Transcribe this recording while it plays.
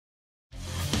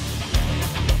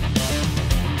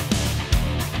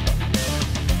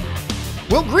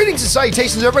Well, greetings and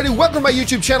salutations, everybody. Welcome to my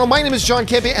YouTube channel. My name is John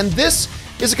Campea, and this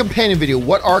is a companion video.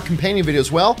 What are companion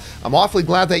videos? Well, I'm awfully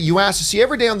glad that you asked. To see,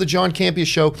 every day on the John Campea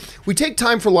Show, we take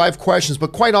time for live questions,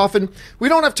 but quite often, we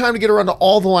don't have time to get around to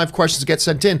all the live questions that get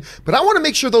sent in. But I want to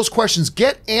make sure those questions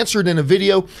get answered in a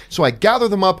video, so I gather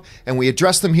them up and we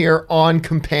address them here on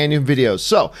companion videos.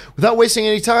 So, without wasting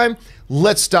any time,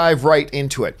 let's dive right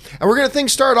into it. And we're going to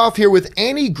start off here with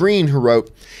Annie Green, who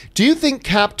wrote, do you think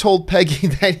Cap told Peggy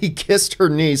that he kissed her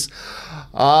niece?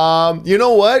 You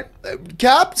know what?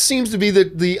 Cap seems to be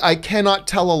the I cannot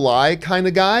tell a lie kind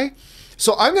of guy.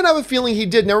 So I'm going to have a feeling he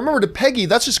did. Now remember, to Peggy,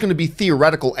 that's just going to be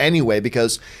theoretical anyway,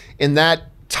 because in that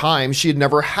time, she had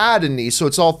never had a niece. So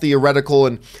it's all theoretical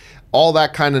and all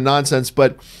that kind of nonsense.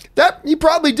 But that he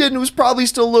probably did, and it was probably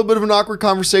still a little bit of an awkward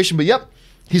conversation. But yep.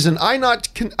 He's an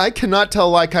I cannot tell a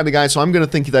lie kind of guy, so I'm going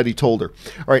to think that he told her.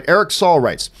 All right, Eric Saul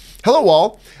writes, hello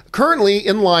all, currently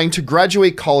in line to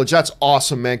graduate college. That's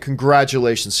awesome, man.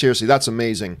 Congratulations. Seriously, that's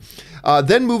amazing.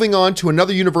 Then moving on to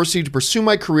another university to pursue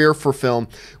my career for film.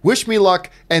 Wish me luck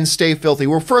and stay filthy.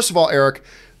 Well, first of all, Eric,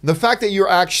 the fact that you're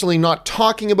actually not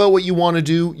talking about what you want to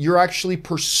do, you're actually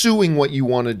pursuing what you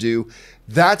want to do.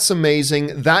 That's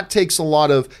amazing. That takes a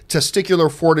lot of testicular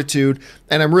fortitude,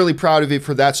 and I'm really proud of you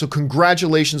for that. So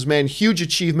congratulations, man. Huge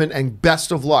achievement, and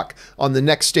best of luck on the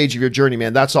next stage of your journey,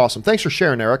 man. That's awesome. Thanks for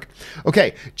sharing, Eric.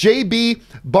 Okay, JB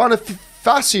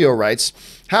Bonifacio writes,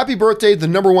 happy birthday, the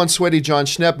 #1 sweaty John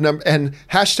Schnepp, and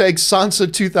hashtag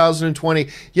Sansa 2020.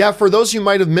 Yeah, for those who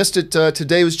might have missed it,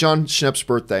 today was John Schnepp's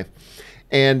birthday.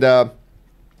 And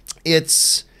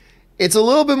it's a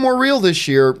little bit more real this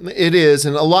year. It is.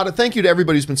 And thank you to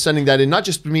everybody who's been sending that in, not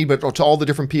just me, but to all the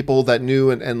different people that knew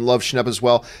and love Schnepp as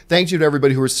well. Thank you to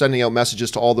everybody who was sending out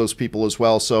messages to all those people as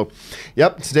well. So,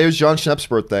 yep, today was John Schnepp's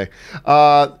birthday.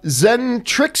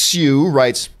 Zentrixu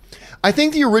writes, I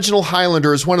think the original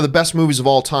Highlander is one of the best movies of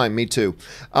all time. Me too.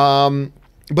 But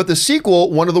the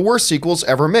sequel, one of the worst sequels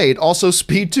ever made. Also,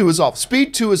 Speed 2 is awful.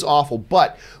 Speed 2 is awful.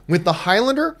 But with the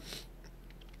Highlander,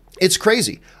 it's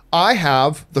crazy. I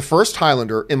have the first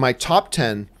Highlander in my top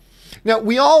 10. Now,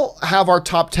 we all have our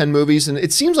top 10 movies, and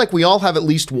it seems like we all have at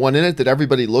least one in it that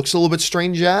everybody looks a little bit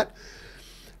strange at.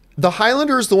 The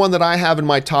Highlander is the one that I have in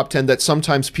my top 10 that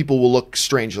sometimes people will look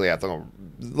strangely at.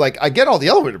 Like, I get all the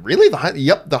other, really?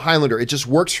 Yep, the Highlander. It just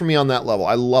works for me on that level.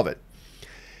 I love it.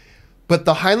 But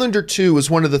the Highlander 2 is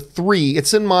one of the three.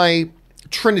 It's in my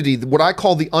trinity, what I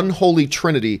call the unholy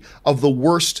trinity of the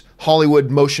worst Hollywood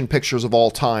motion pictures of all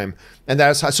time. And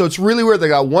so it's really weird. They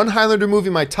got one Highlander movie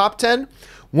in my top 10,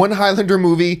 one Highlander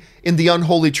movie in the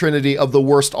unholy trinity of the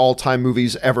worst all-time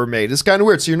movies ever made. It's kind of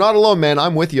weird. So you're not alone, man.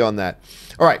 I'm with you on that.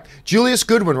 All right. Julius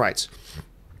Goodwin writes,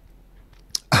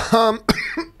 I'm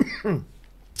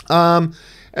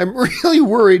really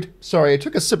worried. Sorry, I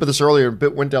took a sip of this earlier and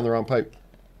went down the wrong pipe.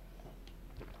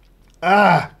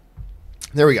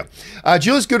 There we go.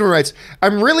 Julius Goodwin writes,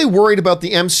 I'm really worried about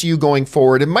the MCU going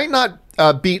forward. It might not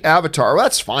beat Avatar. Well,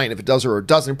 that's fine if it does or it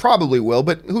doesn't. It probably will,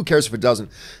 but who cares if it doesn't?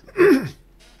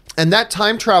 And that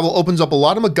time travel opens up a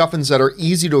lot of MacGuffins that are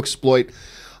easy to exploit.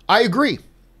 I agree.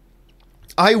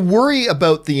 I worry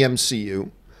about the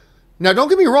MCU. Now, don't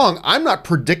get me wrong. I'm not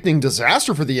predicting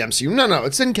disaster for the MCU. No,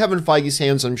 it's in Kevin Feige's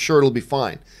hands. I'm sure it'll be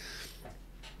fine.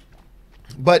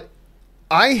 But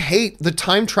I hate the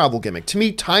time travel gimmick. To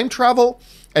me, time travel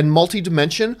and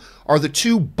multi-dimension are the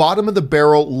two bottom of the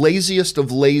barrel, laziest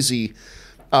of lazy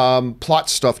plot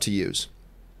stuff to use.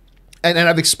 And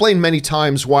I've explained many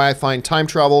times why I find time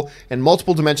travel and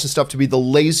multiple dimension stuff to be the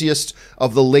laziest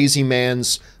of the lazy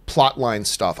man's plotline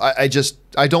stuff. I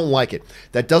don't like it.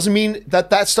 That doesn't mean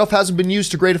that stuff hasn't been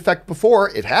used to great effect before.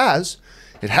 It has.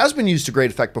 It has been used to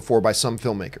great effect before by some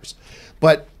filmmakers.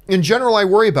 But in general, I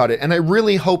worry about it. And I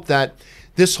really hope that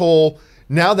this whole,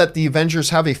 now that the Avengers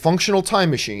have a functional time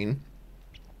machine,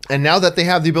 and now that they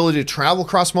have the ability to travel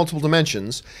across multiple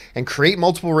dimensions and create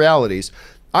multiple realities,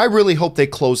 I really hope they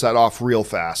close that off real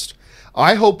fast.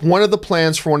 I hope one of the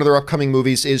plans for one of their upcoming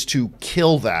movies is to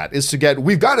kill that,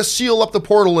 we've got to seal up the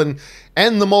portal and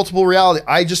end the multiple reality.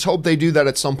 I just hope they do that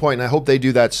at some point, and I hope they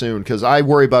do that soon, because I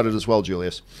worry about it as well,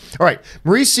 Julius. All right,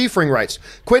 Marie Seifring writes,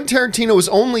 Quentin Tarantino is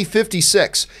only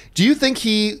 56. Do you think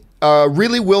he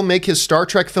really will make his Star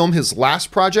Trek film his last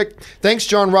project? Thanks,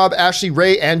 John, Rob, Ashley,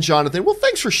 Ray, and Jonathan. Well,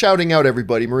 thanks for shouting out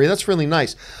everybody, Marie. That's really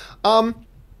nice.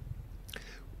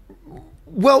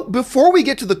 Well, before we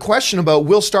get to the question about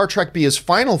will Star Trek be his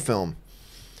final film,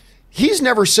 he's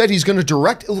never said he's going to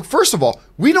direct. First of all,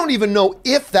 we don't even know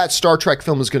if that Star Trek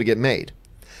film is going to get made.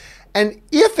 And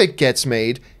if it gets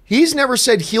made, he's never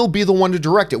said he'll be the one to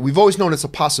direct it. We've always known it's a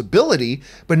possibility,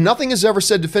 but nothing has ever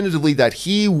said definitively that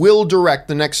he will direct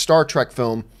the next Star Trek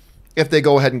film if they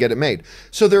go ahead and get it made.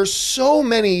 So there's so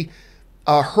many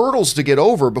hurdles to get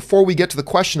over before we get to the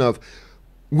question of,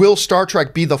 will Star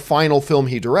Trek be the final film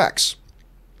he directs?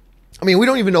 I mean, we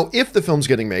don't even know if the film's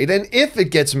getting made, and if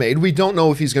it gets made, we don't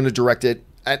know if he's going to direct it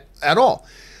at all.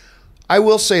 I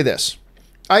will say this.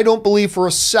 I don't believe for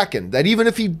a second that even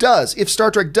if he does, if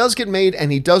Star Trek does get made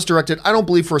and he does direct it, I don't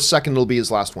believe for a second it'll be his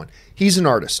last one. He's an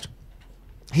artist.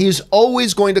 He's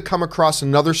always going to come across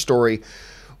another story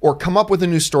or come up with a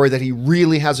new story that he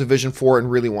really has a vision for and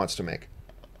really wants to make.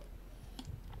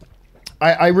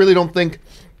 I really don't think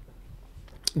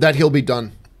that he'll be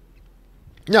done.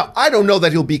 Now, I don't know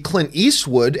that he'll be Clint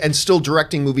Eastwood and still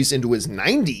directing movies into his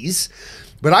 90s,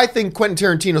 but I think Quentin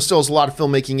Tarantino still has a lot of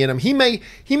filmmaking in him. He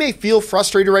may feel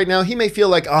frustrated right now. He may feel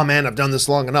like, oh man, I've done this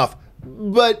long enough,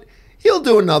 but he'll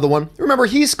do another one. Remember,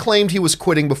 he's claimed he was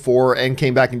quitting before and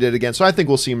came back and did it again, so I think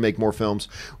we'll see him make more films,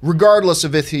 regardless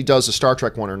of if he does a Star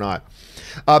Trek one or not.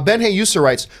 Ben Hayusa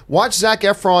writes, watched Zac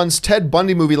Efron's Ted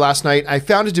Bundy movie last night. I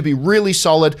found it to be really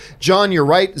solid. John, you're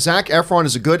right. Zac Efron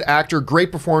is a good actor.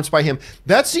 Great performance by him.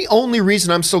 That's the only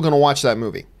reason I'm still going to watch that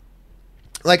movie.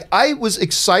 Like, I was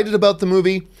excited about the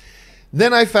movie.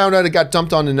 Then I found out it got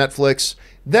dumped onto Netflix.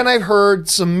 Then I've heard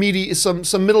some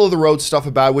middle of the road stuff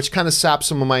about it, which kind of saps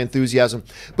some of my enthusiasm.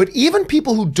 But even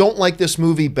people who don't like this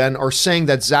movie, Ben, are saying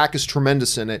that Zac is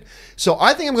tremendous in it. So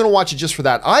I think I'm going to watch it just for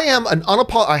that. I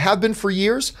have been for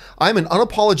years. I'm an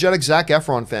unapologetic Zac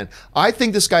Efron fan. I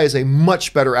think this guy is a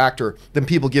much better actor than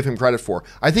people give him credit for.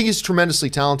 I think he's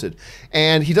tremendously talented.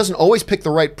 And he doesn't always pick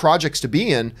the right projects to be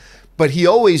in, but he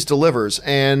always delivers,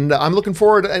 and I'm looking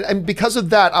forward, and because of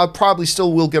that, I probably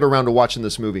still will get around to watching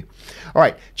this movie. All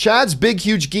right, Chad's Big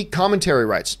Huge Geek Commentary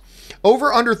writes,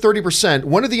 over under 30%,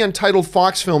 one of the untitled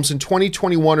Fox films in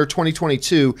 2021 or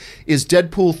 2022 is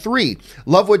Deadpool 3.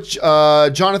 Love what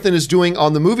Jonathan is doing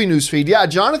on the movie news feed. Yeah,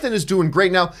 Jonathan is doing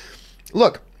great. Now,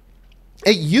 look,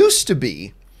 it used to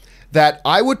be that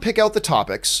I would pick out the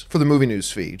topics for the movie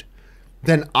news feed,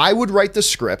 then I would write the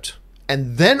script,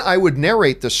 and then I would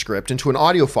narrate the script into an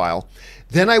audio file.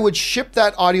 Then I would ship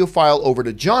that audio file over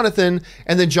to Jonathan,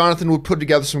 and then Jonathan would put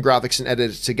together some graphics and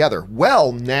edit it together.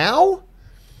 Well, now,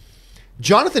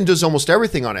 Jonathan does almost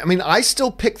everything on it. I mean, I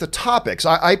still pick the topics.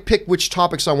 I pick which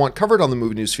topics I want covered on the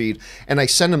movie news feed, and I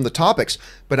send him the topics.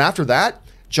 But after that,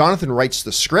 Jonathan writes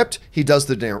the script. He does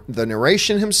the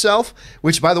narration himself,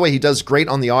 which, by the way, he does great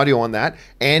on the audio on that,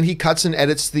 and he cuts and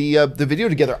edits the video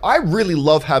together. I really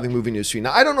love having movie news feed.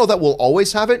 Now, I don't know that we'll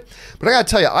always have it, but I got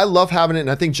to tell you, I love having it,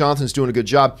 and I think Jonathan's doing a good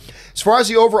job. As far as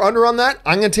the over-under on that,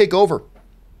 I'm going to take over.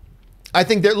 I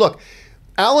think that, look,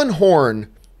 Alan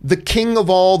Horn, the king of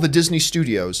all the Disney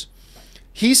studios,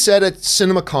 he said at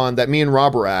CinemaCon that me and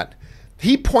Rob were at,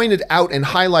 he pointed out and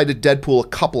highlighted Deadpool a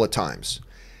couple of times.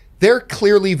 They're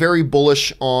clearly very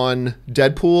bullish on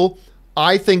Deadpool.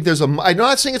 I think there's I'm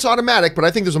not saying it's automatic, but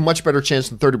I think there's a much better chance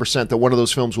than 30% that one of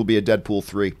those films will be a Deadpool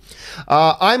 3.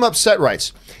 I'm Upset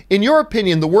writes, in your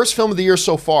opinion, the worst film of the year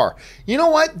so far. You know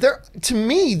what? To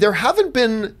me, there have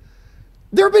been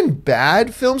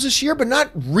bad films this year, but not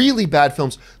really bad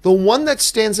films. The one that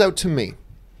stands out to me,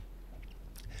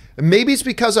 maybe it's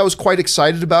because I was quite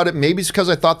excited about it. Maybe it's because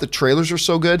I thought the trailers were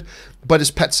so good, but it's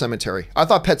Pet Sematary. I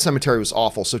thought Pet Sematary was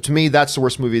awful. So to me, that's the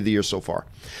worst movie of the year so far.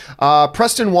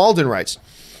 Preston Walden writes,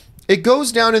 it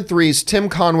goes down in threes. Tim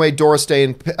Conway, Doris Day,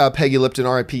 and Peggy Lipton,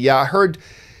 RIP. Yeah, I heard,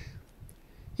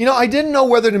 I didn't know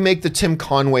whether to make the Tim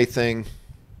Conway thing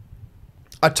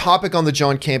a topic on the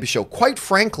John Campea Show. Quite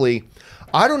frankly,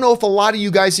 I don't know if a lot of you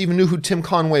guys even knew who Tim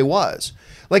Conway was.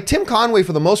 Like, Tim Conway,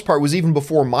 for the most part, was even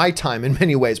before my time in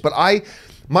many ways. But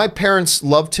my parents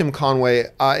loved Tim Conway.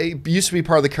 I used to be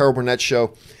part of the Carol Burnett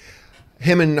Show,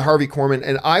 him and Harvey Korman,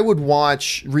 and I would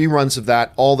watch reruns of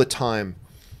that all the time.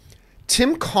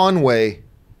 Tim Conway,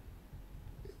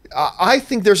 I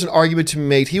think there's an argument to be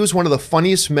made. He was one of the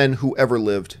funniest men who ever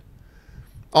lived.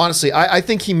 Honestly, I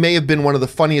think he may have been one of the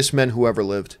funniest men who ever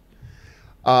lived.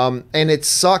 And it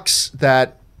sucks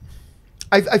that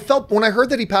I felt, when I heard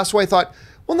that he passed away, I thought,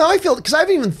 well, now I feel, because I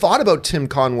haven't even thought about Tim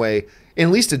Conway in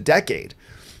at least a decade.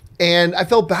 And I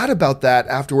felt bad about that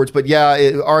afterwards. But yeah,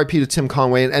 RIP to Tim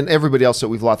Conway and everybody else that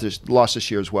we've lost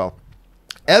this year as well.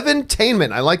 Evan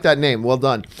Tainman, I like that name. Well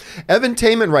done. Evan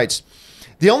Tainman writes,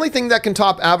 the only thing that can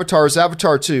top Avatar is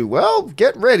Avatar 2. Well,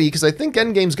 get ready, because I think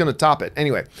Endgame's going to top it.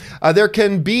 Anyway, there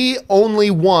can be only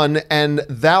one, and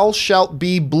thou shalt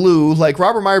be blue. Like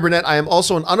Robert Meyer Burnett, I am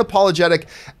also an unapologetic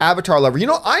Avatar lover.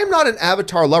 I am not an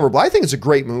Avatar lover, but I think it's a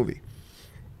great movie.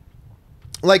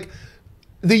 Like,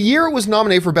 the year it was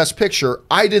nominated for Best Picture,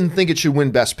 I didn't think it should win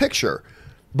Best Picture.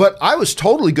 But I was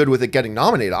totally good with it getting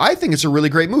nominated. I think it's a really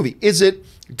great movie. Is it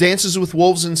Dances with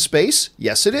Wolves in Space?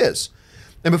 Yes, it is.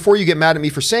 And before you get mad at me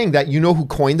for saying that, you know who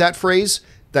coined that phrase?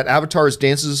 That Avatar is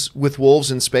Dances with Wolves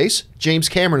in Space? James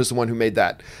Cameron is the one who made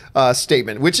that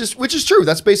statement, which is true.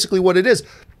 That's basically what it is.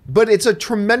 But it's a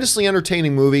tremendously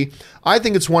entertaining movie. I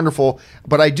think it's wonderful,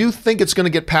 but I do think it's going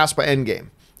to get passed by Endgame.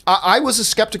 I was as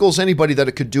skeptical as anybody that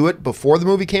it could do it before the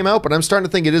movie came out, but I'm starting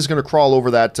to think it is going to crawl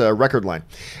over that record line.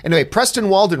 Anyway, Preston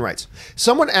Walden writes,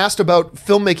 someone asked about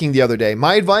filmmaking the other day.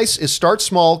 My advice is start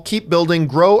small, keep building,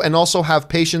 grow, and also have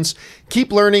patience.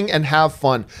 Keep learning and have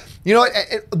fun. You know,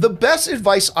 the best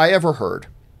advice I ever heard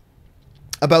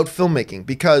about filmmaking,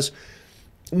 because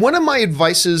one of my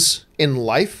advices in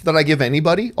life that I give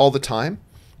anybody all the time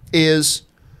is,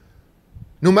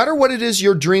 no matter what it is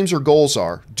your dreams or goals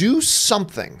are, do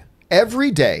something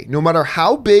every day, no matter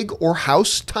how big or how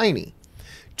tiny.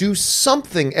 Do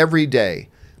something every day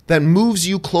that moves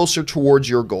you closer towards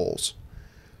your goals.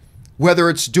 Whether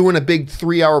it's doing a big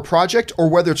 3-hour project or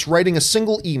whether it's writing a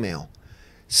single email.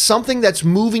 Something that's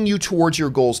moving you towards your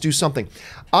goals. Do something.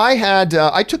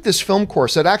 I took this film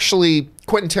course that actually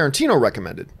Quentin Tarantino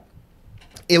recommended.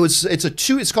 It's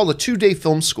called a 2-day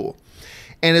film school.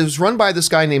 And it was run by this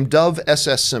guy named Dove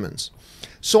S.S. Simmons.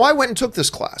 So I went and took this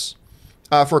class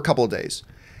for a couple of days.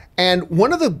 And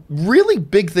one of the really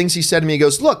big things he said to me, he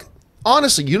goes, look,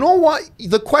 honestly, you know what?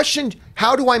 The question,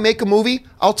 how do I make a movie?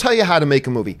 I'll tell you how to make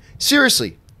a movie.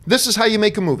 Seriously, this is how you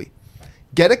make a movie.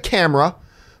 Get a camera,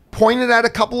 point it at a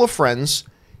couple of friends,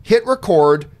 hit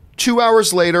record, 2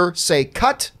 hours later, say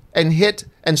cut and hit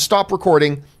and stop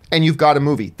recording, and you've got a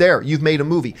movie. There, you've made a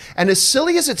movie. And as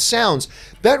silly as it sounds,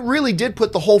 that really did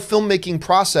put the whole filmmaking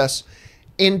process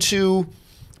into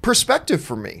perspective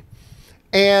for me.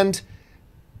 And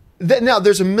now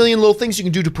there's a million little things you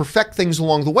can do to perfect things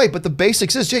along the way, but the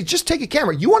basics is just take a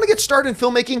camera. You want to get started in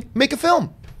filmmaking, make a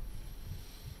film.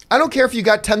 I don't care if you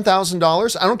got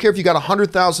 $10,000. I don't care if you got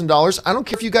 $100,000. I don't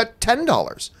care if you got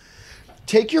 $10.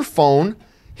 Take your phone,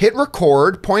 hit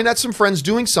record, point at some friends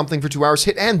doing something for 2 hours,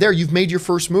 hit end. There, you've made your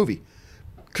first movie.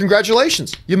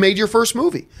 Congratulations, you made your first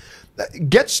movie.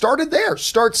 Get started there.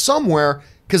 Start somewhere,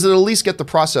 because it'll at least get the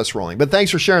process rolling. But thanks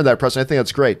for sharing that, Preston. I think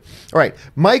that's great. All right,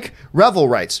 Mike Revel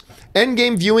writes,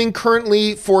 Endgame viewing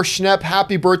currently for Schnepp.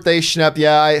 Happy birthday, Schnepp.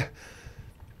 Yeah,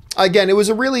 again, it was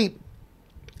a really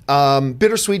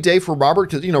bittersweet day for Robert,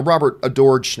 because, you know, Robert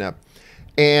adored Schnepp.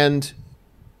 And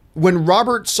when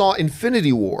Robert saw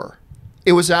Infinity War,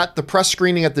 it was at the press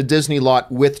screening at the Disney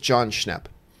lot with John Schnepp.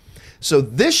 So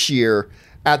this year,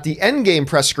 at the Endgame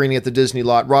press screening at the Disney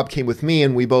lot, Rob came with me,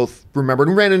 and we both remembered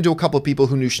and ran into a couple of people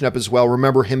who knew Schnepp as well.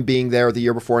 Remember him being there the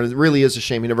year before, and it really is a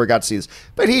shame he never got to see this.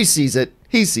 But he sees it.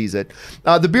 He sees it.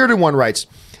 The Bearded One writes,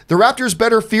 the Raptors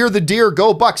better fear the deer.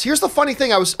 Go Bucks. Here's the funny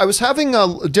thing. I was having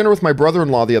a dinner with my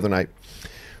brother-in-law the other night,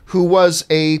 who was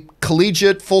a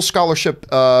collegiate, full scholarship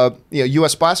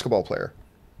U.S. basketball player.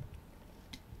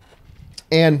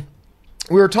 And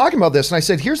we were talking about this, and I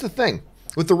said, here's the thing.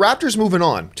 With the Raptors moving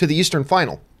on to the Eastern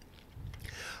Final,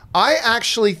 I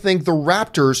actually think the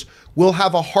Raptors will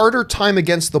have a harder time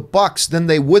against the Bucks than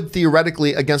they would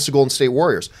theoretically against the Golden State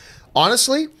Warriors.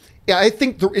 Honestly, I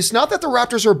think it's not that the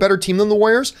Raptors are a better team than the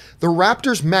Warriors. The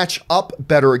Raptors match up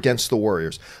better against the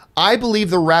Warriors. I believe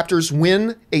the Raptors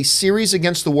win a series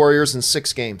against the Warriors in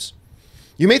 6 games.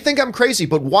 You may think I'm crazy,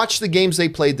 but watch the games they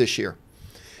played this year.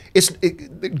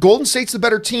 Golden State's the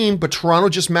better team, but Toronto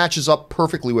just matches up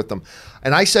perfectly with them.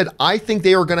 And I said, I think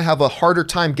they are going to have a harder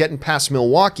time getting past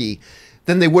Milwaukee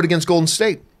than they would against Golden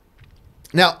State.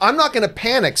 Now, I'm not going to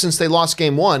panic since they lost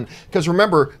game 1, because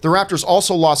remember, the Raptors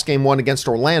also lost game 1 against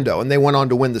Orlando, and they went on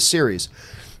to win the series.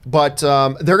 But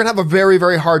they're going to have a very,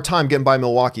 very hard time getting by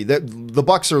Milwaukee. The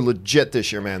Bucks are legit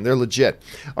this year, man. They're legit.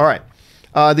 All right.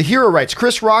 The Hero writes,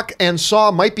 Chris Rock and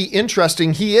Saw might be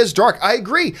interesting. He is dark. I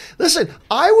agree. Listen,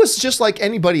 I was just like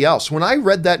anybody else. When I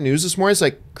read that news this morning, it's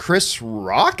like, Chris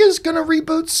Rock is going to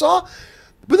reboot Saw?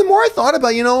 But the more I thought about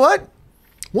it, you know what?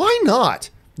 Why not?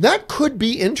 That could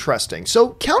be interesting.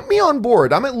 So count me on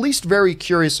board. I'm at least very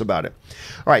curious about it.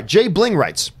 All right, Jay Bling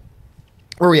writes,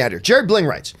 where are we at here? Jared Bling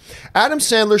writes, Adam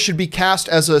Sandler should be cast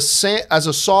as a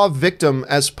Saw victim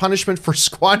as punishment for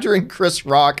squandering Chris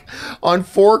Rock on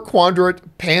 4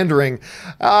 quadrant pandering.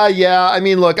 Yeah, I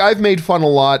mean, look, I've made fun a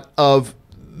lot of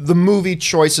the movie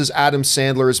choices Adam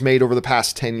Sandler has made over the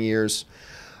past 10 years.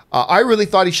 I really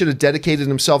thought he should have dedicated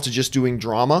himself to just doing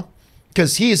drama,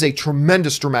 because he is a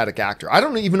tremendous dramatic actor. I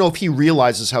don't even know if he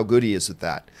realizes how good he is at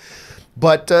that.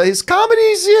 But his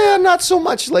comedies, yeah, not so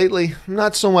much lately.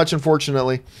 Not so much,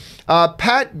 unfortunately.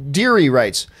 Pat Deary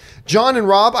writes, John and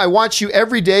Rob, I watch you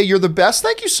every day. You're the best.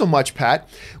 Thank you so much, Pat.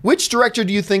 Which director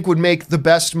do you think would make the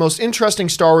best, most interesting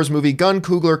Star Wars movie? Gunn,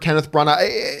 Coogler, Kenneth Branagh?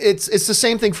 It's the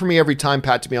same thing for me every time,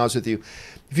 Pat, to be honest with you.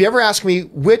 If you ever ask me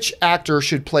which actor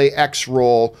should play X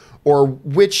role or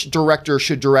which director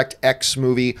should direct X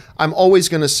movie, I'm always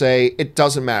going to say it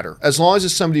doesn't matter, as long as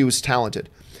it's somebody who's talented.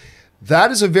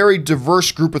 That is a very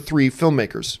diverse group of 3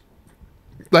 filmmakers.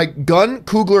 Like Gunn,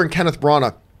 Coogler, and Kenneth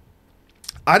Branagh.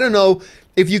 I don't know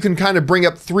if you can kind of bring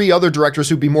up 3 other directors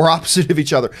who'd be more opposite of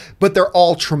each other, but they're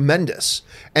all tremendous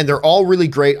and they're all really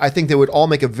great. I think they would all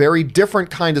make a very different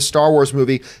kind of Star Wars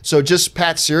movie. So just,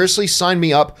 Pat, seriously, sign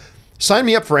me up. Sign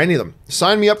me up for any of them.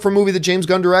 Sign me up for a movie that James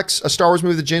Gunn directs, a Star Wars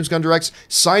movie that James Gunn directs.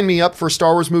 Sign me up for a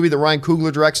Star Wars movie that Ryan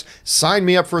Coogler directs. Sign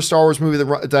me up for a Star Wars movie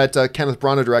that Kenneth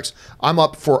Branagh directs. I'm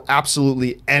up for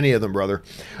absolutely any of them, brother.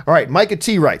 All right, Micah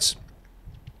T writes,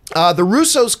 the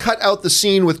Russos cut out the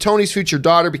scene with Tony's future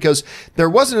daughter because there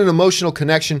wasn't an emotional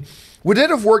connection. Would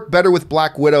it have worked better with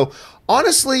Black Widow?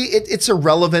 Honestly, it's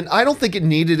irrelevant. I don't think it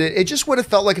needed it. It just would have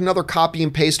felt like another copy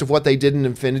and paste of what they did in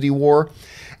Infinity War.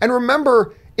 And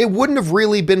remember, it wouldn't have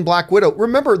really been Black Widow.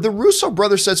 Remember, the Russo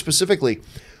brothers said specifically,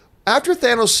 after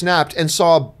Thanos snapped and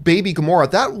saw baby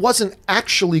Gamora, that wasn't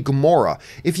actually Gamora.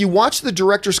 If you watch the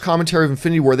director's commentary of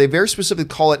Infinity War, they very specifically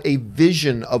call it a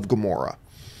vision of Gamora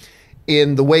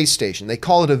in the way station. They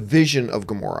call it a vision of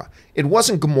Gamora. It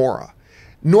wasn't Gamora,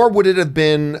 nor would it have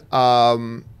been,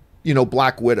 you know,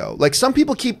 Black Widow. Like, some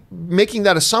people keep making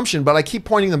that assumption, but I keep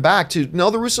pointing them back to, no,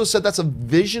 the Russos said that's a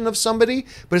vision of somebody,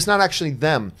 but it's not actually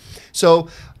them. So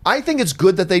I think it's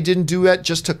good that they didn't do it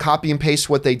just to copy and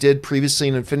paste what they did previously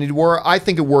in Infinity War. I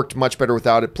think it worked much better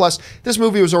without it. Plus, this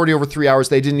movie was already over 3 hours.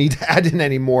 They didn't need to add in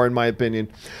any more, in my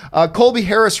opinion. Colby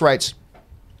Harris writes,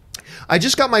 I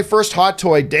just got my first hot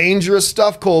toy. Dangerous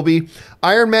stuff, Colby.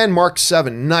 Iron Man Mark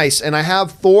 7. Nice. And I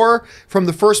have Thor from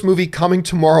the first movie coming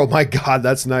tomorrow. My God,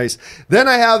 that's nice. Then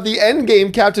I have the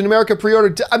Endgame Captain America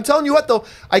pre-ordered. I'm telling you what, though.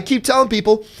 I keep telling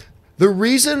people, the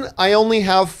reason I only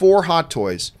have 4 hot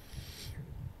toys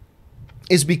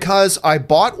is because I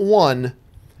bought one,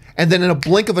 and then in a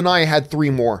blink of an eye, I had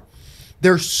 3 more.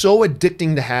 They're so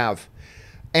addicting to have.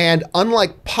 And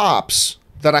unlike Pops,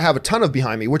 that I have a ton of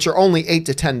behind me, which are only $8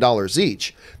 to $10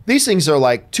 each, these things are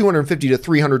like $250 to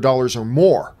 $300 or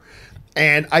more.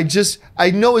 And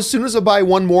I know as soon as I buy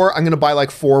 1 more, I'm going to buy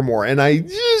like 4 more. And I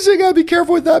got to be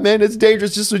careful with that, man. It's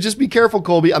dangerous. Just be careful,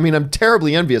 Colby. I mean, I'm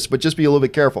terribly envious, but just be a little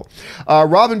bit careful.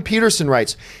 Robin Peterson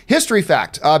writes, history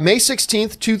fact, May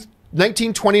 16th,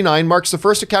 1929 marks the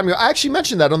first Academy. I actually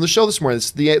mentioned that on the show this morning.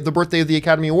 It's the birthday of the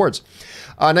Academy Awards.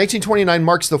 1929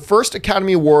 marks the first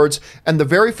Academy Awards, and the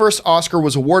very first Oscar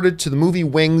was awarded to the movie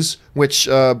Wings, which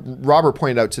Robert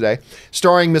pointed out today,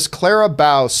 starring Miss Clara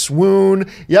Bow. Swoon.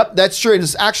 Yep, that's true. It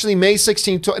is actually May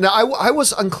 16th. Now, I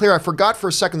was unclear. I forgot for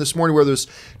a second this morning whether it was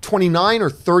 29 or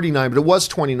 39, but it was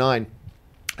 29.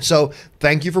 So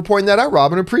thank you for pointing that out,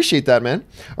 Robin. Appreciate that, man.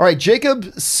 All right,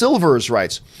 Jacob Silvers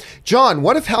writes, John,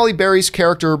 what if Halle Berry's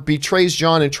character betrays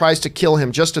John and tries to kill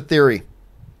him? Just a theory.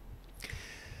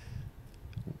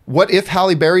 What if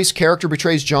Halle Berry's character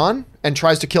betrays John and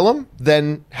tries to kill him?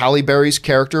 Then Halle Berry's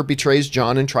character betrays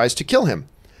John and tries to kill him.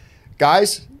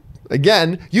 Guys,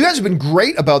 again, you guys have been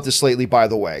great about this lately, by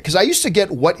the way, because I used to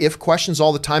get what if questions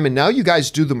all the time, and now you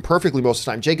guys do them perfectly most of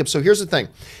the time. Jacob, so here's the thing.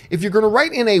 If you're going to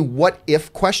write in a what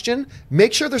if question,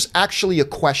 make sure there's actually a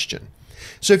question.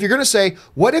 So if you're going to say,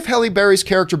 what if Halle Berry's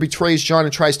character betrays John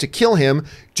and tries to kill him?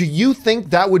 Do you think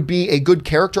that would be a good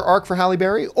character arc for Halle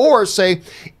Berry? Or say,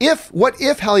 what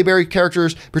if Halle Berry character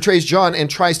betrays John and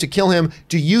tries to kill him?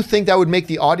 Do you think that would make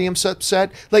the audience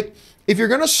upset? Like, if you're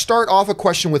going to start off a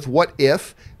question with what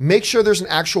if, make sure there's an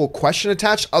actual question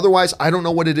attached. Otherwise, I don't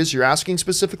know what it is you're asking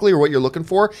specifically or what you're looking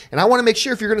for. And I want to make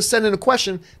sure if you're going to send in a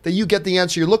question that you get the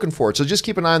answer you're looking for. So just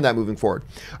keep an eye on that moving forward.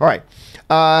 All right.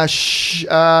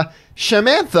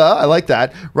 Shamantha, I like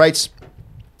that, writes,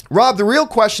 Rob, the real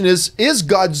question is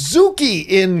Godzuki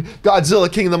in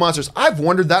Godzilla King of the Monsters? I've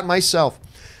wondered that myself.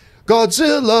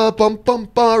 Godzilla, bum,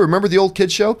 bum, bum. Remember the old kid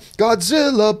show?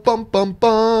 Godzilla, bum, bum,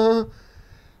 bum.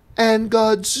 And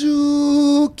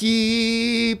Godzuki,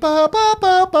 ba, ba,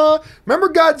 ba, ba. Remember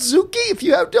Godzuki? If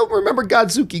you don't remember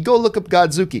Godzuki, go look up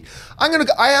Godzuki.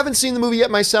 I haven't seen the movie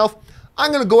yet myself.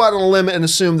 I'm going to go out on a limb and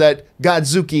assume that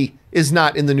Godzuki is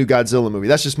not in the new Godzilla movie.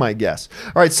 That's just my guess.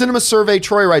 All right, Cinema Survey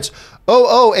Troy writes,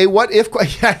 a what if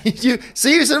question. Yeah, you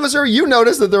see, Cinema Survey, you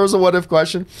noticed that there was a what if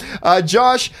question.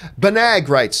 Josh Banag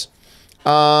writes,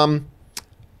 bought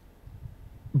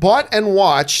and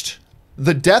watched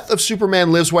The Death of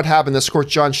Superman Lives, What Happened. That's, of course,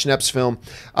 John Schnepp's film.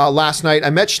 Last night, I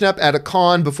met Schnepp at a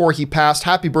con before he passed.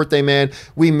 Happy birthday, man.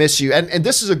 We miss you. And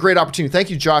this is a great opportunity. Thank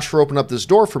you, Josh, for opening up this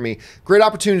door for me. Great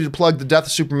opportunity to plug The Death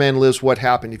of Superman Lives, What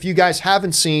Happened. If you guys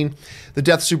haven't seen The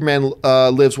Death of Superman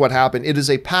Lives, What Happened, it is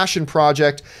a passion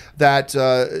project that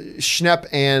Schnepp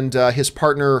and his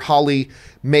partner, Holly,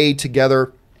 made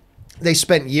together. They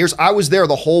spent years. I was there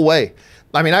the whole way.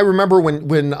 I mean, I remember when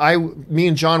me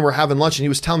and John were having lunch and he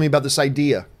was telling me about this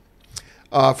idea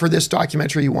for this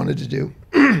documentary he wanted to do.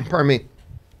 Pardon me.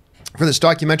 For this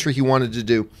documentary he wanted to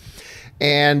do.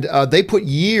 And they put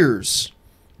years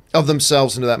of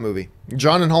themselves into that movie.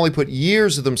 John and Holly put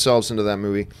years of themselves into that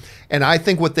movie. And I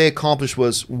think what they accomplished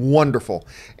was wonderful.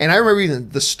 And I remember even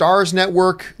the Stars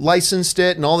Network licensed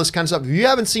it and all this kind of stuff. If you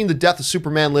haven't seen The Death of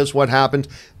Superman Lives, What Happened,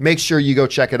 make sure you go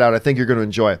check it out. I think you're going to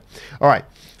enjoy it. All right.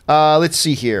 Let's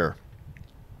see here.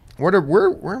 Where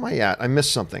am I at? I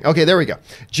missed something. Okay, there we go.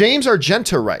 James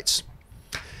Argenta writes,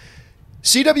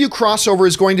 CW crossover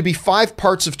is going to be 5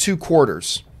 parts of 2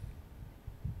 quarters.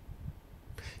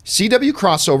 CW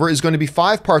crossover is going to be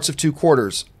 5 parts of 2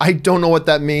 quarters. I don't know what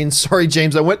that means. Sorry,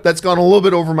 James. That's gone a little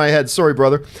bit over my head. Sorry,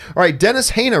 brother. All right.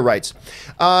 Dennis Haina writes,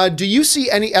 do you see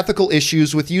any ethical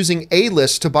issues with using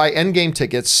A-list to buy Endgame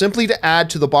tickets simply to add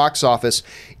to the box office,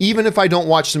 even if I don't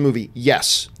watch the movie?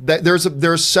 Yes.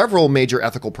 There's several major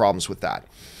ethical problems with that.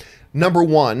 Number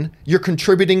one, you're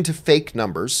contributing to fake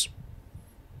numbers.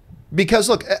 Because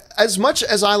look, as much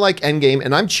as I like Endgame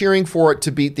and I'm cheering for it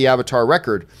to beat the Avatar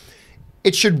record,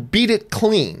 it should beat it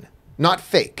clean, not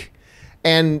fake.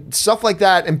 And stuff like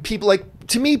that. And people like,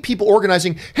 to me, people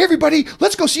organizing, hey, everybody,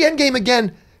 let's go see Endgame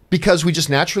again because we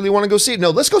just naturally want to go see it. No,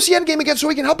 let's go see Endgame again so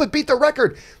we can help it beat the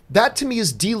record. That to me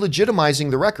is delegitimizing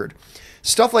the record.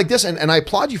 Stuff like this, and I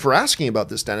applaud you for asking about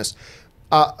this, Dennis.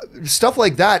 Stuff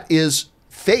like that is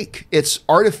fake. It's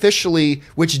artificially,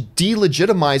 which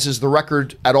delegitimizes the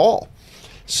record at all.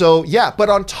 So yeah, but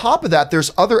on top of that,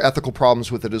 there's other ethical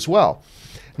problems with it as well.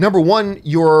 Number one,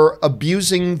 you're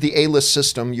abusing the A-list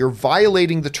system. You're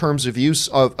violating the terms of use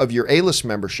of your A-list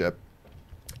membership.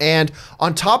 And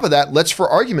on top of that, let's for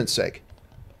argument's sake,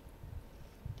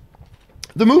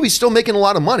 the movie's still making a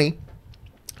lot of money.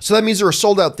 So that means there are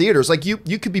sold out theaters. Like you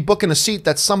could be booking a seat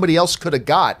that somebody else could have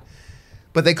got,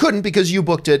 but they couldn't because you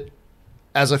booked it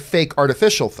as a fake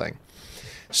artificial thing.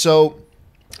 So,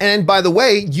 and by the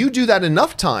way, you do that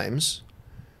enough times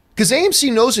because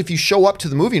AMC knows if you show up to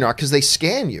the movie or not because they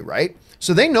scan you, right?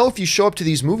 So they know if you show up to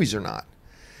these movies or not.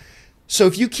 So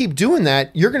if you keep doing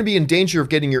that, you're going to be in danger of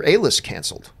getting your A-list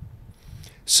canceled.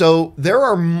 So there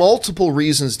are multiple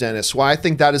reasons, Dennis, why I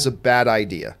think that is a bad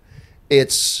idea.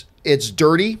 It's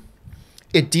dirty.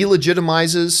 It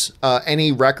delegitimizes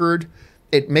any record.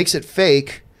 It makes it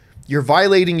fake. You're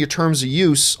violating your terms of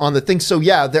use on the thing. So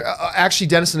yeah, actually,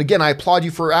 Dennis, and again, I applaud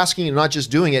you for asking and not just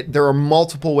doing it. There are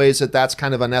multiple ways that that's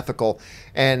kind of unethical,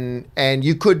 and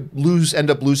you could end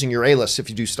up losing your A-list if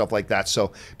you do stuff like that.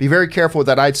 So be very careful with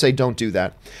that. I'd say don't do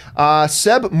that.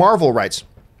 Seb Marvel writes,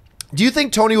 do you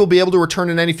think Tony will be able to return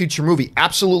in any future movie?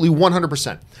 Absolutely,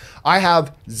 100%. I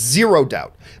have zero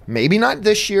doubt. Maybe not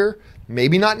this year,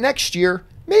 maybe not next year,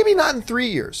 maybe not in 3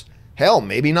 years. Hell,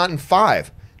 maybe not in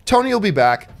 5. Tony will be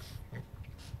back.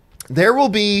 There will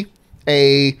be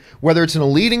whether it's in a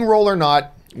leading role or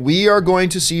not, we are going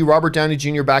to see Robert Downey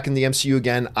Jr. back in the MCU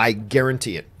again. I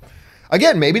guarantee it.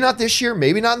 Again, maybe not this year,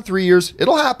 maybe not in 3 years.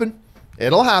 It'll happen.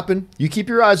 It'll happen. You keep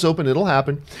your eyes open. It'll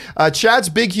happen. Chad's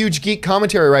Big Huge Geek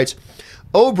Commentary writes,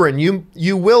 Oberyn,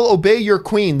 you will obey your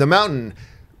queen, the mountain,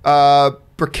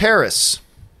 Bracaris.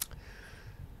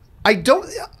 I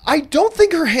don't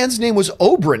think her hand's name was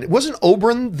Oberyn. It wasn't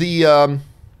Oberyn the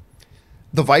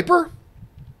Viper?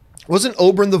 Wasn't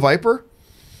Oberyn the Viper?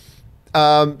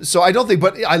 So I don't think,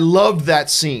 but I loved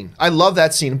that scene. I love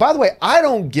that scene. And by the way, I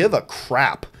don't give a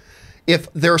crap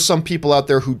if there are some people out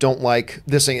there who don't like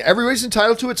this thing. Everybody's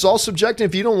entitled to it. It's all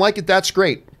subjective. If you don't like it, that's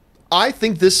great. I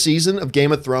think this season of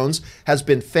Game of Thrones has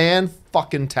been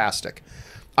fan-fucking-tastic.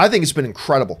 I think it's been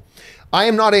incredible. I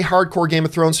am not a hardcore Game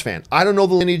of Thrones fan. I don't know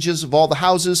the lineages of all the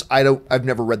houses. I've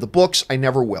never read the books. I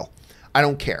never will. I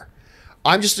don't care.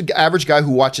 I'm just an average guy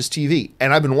who watches TV,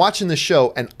 and I've been watching this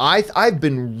show, and I've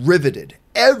been riveted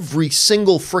every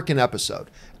single freaking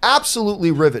episode. Absolutely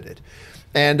riveted.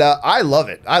 And I love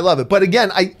it. I love it. But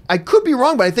again, I could be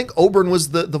wrong, but I think Oberyn was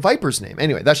the Viper's name.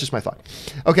 Anyway, that's just my thought.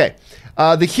 Okay.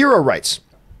 The Hero writes,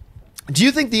 do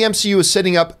you think the MCU is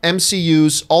setting up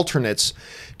MCU's alternates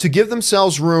to give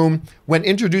themselves room when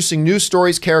introducing new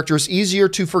stories, characters, easier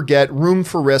to forget, room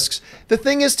for risks? The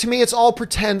thing is, to me, it's all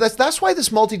pretend. That's why this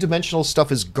multidimensional stuff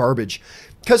is garbage,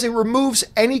 because it removes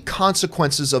any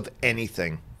consequences of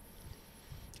anything.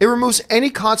 It removes any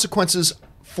consequences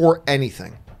for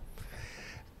anything.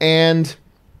 And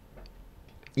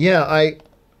yeah,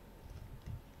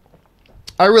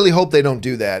 I really hope they don't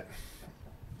do that,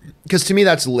 because to me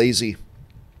that's lazy.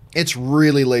 It's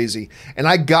really lazy. And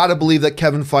I gotta believe that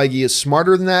Kevin Feige is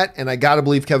smarter than that, and I gotta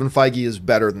believe Kevin Feige is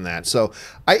better than that. So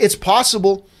it's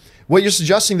possible. What you're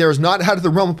suggesting there is not out of the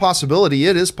realm of possibility.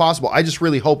 It is possible. I just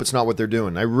really hope it's not what they're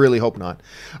doing. I really hope not.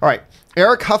 All right.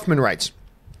 Eric Huffman writes,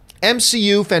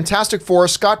 MCU, Fantastic Four,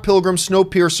 Scott Pilgrim,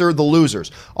 Snowpiercer, The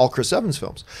Losers. All Chris Evans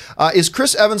films. Is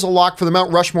Chris Evans a lock for the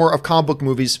Mount Rushmore of comic book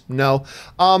movies? No.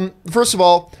 First of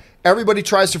all, everybody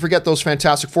tries to forget those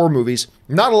Fantastic Four movies.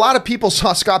 Not a lot of people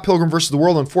saw Scott Pilgrim versus the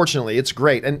World, unfortunately. It's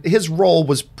great. And his role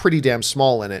was pretty damn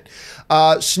small in it.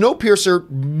 Snowpiercer,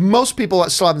 most people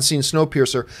still haven't seen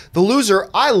Snowpiercer. The Loser,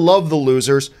 I love The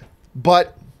Losers,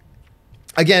 but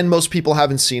again, most people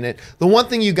haven't seen it. The one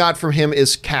thing you got from him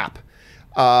is Cap.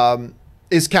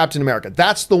 Is Captain America.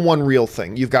 That's the one real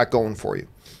thing you've got going for you.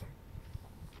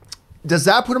 Does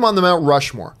that put him on the Mount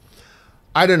Rushmore?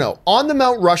 I don't know. On the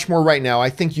Mount Rushmore right now, I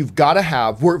think you've got to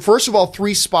have, first of all,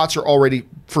 3 spots are already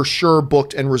for sure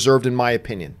booked and reserved, in my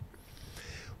opinion.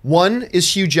 One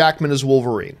is Hugh Jackman as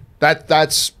Wolverine.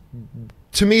 That's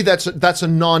to me, that's a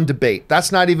non-debate.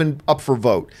 That's not even up for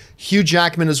vote. Hugh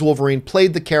Jackman as Wolverine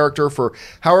played the character for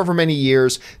however many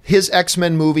years. His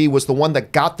X-Men movie was the one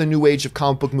that got the new age of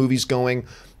comic book movies going.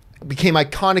 Became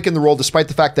iconic in the role, despite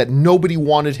the fact that nobody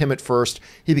wanted him at first.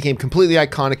 He became completely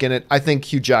iconic in it. I think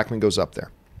Hugh Jackman goes up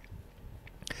there.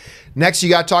 Next, you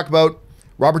got to talk about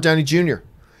Robert Downey Jr.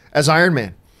 as Iron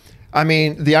Man. I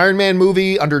mean, the Iron Man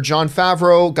movie under Jon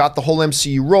Favreau got the whole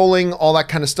MCU rolling, all that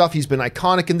kind of stuff. He's been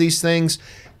iconic in these things.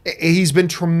 He's been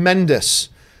tremendous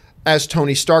as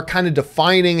Tony Stark, kind of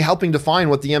helping define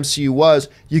what the MCU was.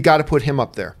 You got to put him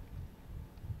up there.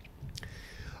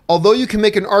 Although you can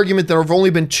make an argument there have only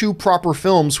been 2 proper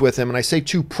films with him, and I say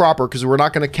 2 proper because we're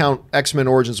not going to count X-Men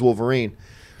Origins Wolverine,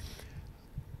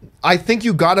 I think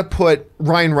you got to put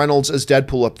Ryan Reynolds as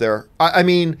Deadpool up there. I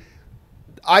mean,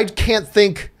 I can't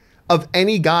think of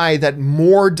any guy that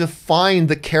more defined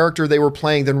the character they were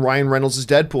playing than Ryan Reynolds as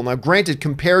Deadpool. Now, granted,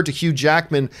 compared to Hugh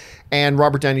Jackman and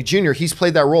Robert Downey Jr., he's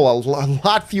played that role a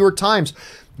lot fewer times,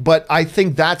 but I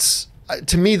think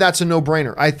to me, that's a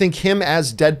no-brainer. I think him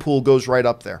as Deadpool goes right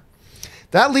up there.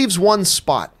 That leaves one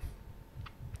spot.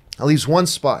 There's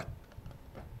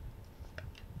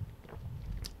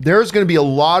going to be a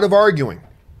lot of arguing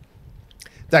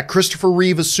that Christopher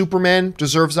Reeve as Superman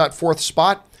deserves that 4th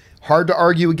spot. Hard to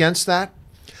argue against that.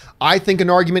 I think an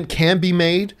argument can be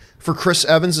made for Chris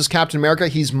Evans as Captain America.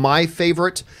 He's my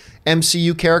favorite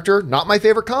MCU character, not my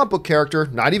favorite comic book character,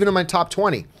 not even in my top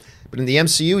 20. But in the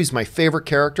MCU, he's my favorite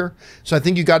character. So I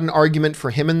think you got an argument for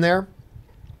him in there.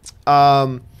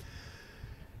 Yeah,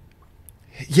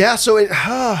 so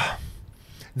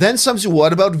then some say,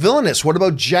 what about Villainous? What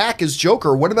about Jack as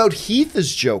Joker? What about Heath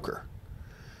as Joker?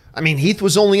 I mean, Heath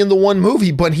was only in the one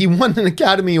movie, but he won an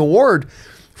Academy Award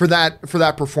for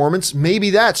that performance. Maybe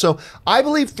that. So I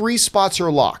believe 3 spots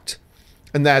are locked.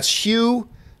 And that's Hugh,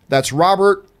 that's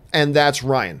Robert, and that's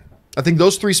Ryan. I think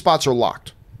those 3 spots are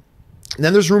locked. And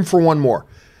then there's room for one more.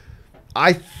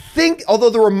 I think, although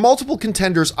there were multiple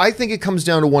contenders, I think it comes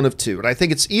down to one of 2. And I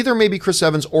think it's either maybe Chris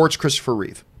Evans or it's Christopher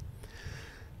Reeve.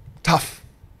 Tough.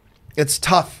 It's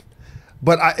tough.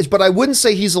 But I wouldn't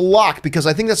say he's a lock, because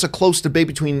I think that's a close debate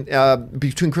between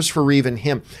Christopher Reeve and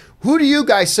him. Who do you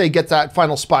guys say get that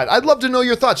final spot? I'd love to know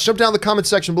your thoughts. Jump down in the comment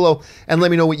section below and let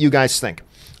me know what you guys think.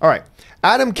 All right.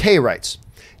 Adam K writes,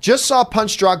 just saw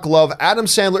Punch Drunk Glove. Adam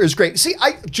Sandler is great. See,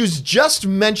 I was just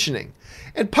mentioning,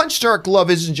 and Punch Drunk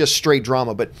Glove isn't just straight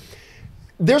drama, but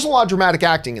there's a lot of dramatic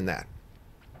acting in that.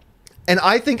 And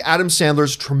I think Adam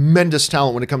Sandler's tremendous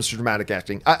talent when it comes to dramatic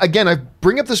acting. Again, I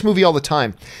bring up this movie all the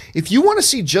time. If you want to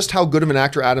see just how good of an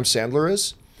actor Adam Sandler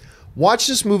is, watch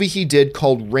this movie he did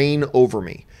called Reign Over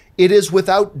Me. It is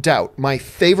without doubt my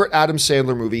favorite Adam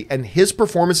Sandler movie, and his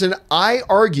performance in it, I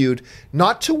argued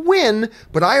not to win,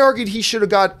 but I argued he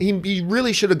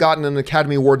really should have gotten an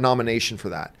Academy Award nomination for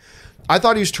that. I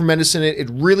thought he was tremendous in it. It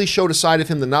really showed a side of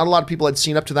him that not a lot of people had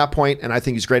seen up to that point, and I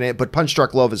think he's great in it. But Punch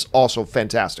Drunk Love is also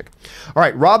fantastic. All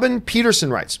right, Robin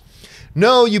Peterson writes,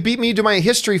 no, you beat me to my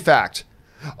history fact.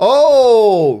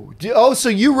 Oh, so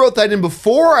you wrote that in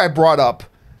before I brought up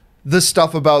the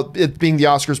stuff about it being the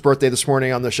Oscars' birthday this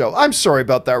morning on the show. I'm sorry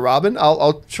about that, Robin.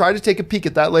 I'll try to take a peek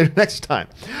at that later next time.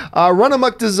 Run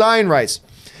Amok Design writes,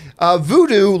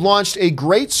 Vudu launched a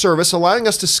great service allowing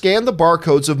us to scan the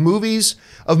barcodes of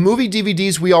movie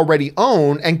DVDs we already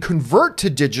own and convert to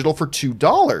digital for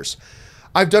 $2.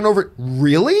 I've done over...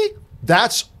 Really?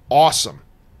 That's awesome.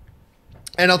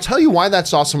 And I'll tell you why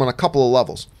that's awesome on a couple of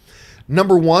levels.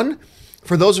 Number one,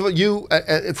 for those of you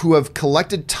who have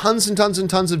collected tons and tons and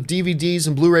tons of DVDs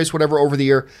and Blu-rays, whatever, over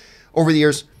the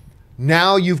years,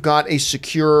 now you've got a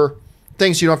secure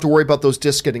thing, so you don't have to worry about those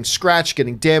discs getting scratched,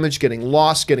 getting damaged, getting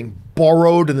lost, getting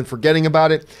borrowed, and then forgetting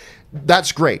about it.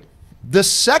 That's great. The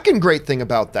second great thing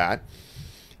about that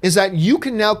is that you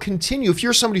can now continue, if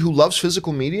you're somebody who loves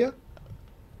physical media,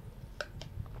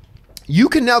 you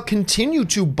can now continue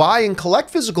to buy and collect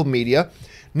physical media,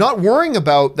 not worrying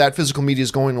about that physical media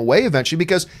is going away eventually,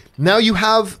 because now you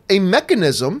have a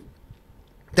mechanism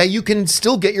that you can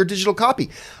still get your digital copy.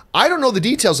 I don't know the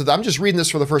details of that. I'm just reading this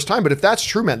for the first time, but if that's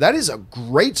true, man, that is a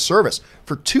great service.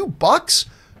 For $2,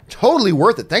 totally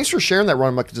worth it. Thanks for sharing that,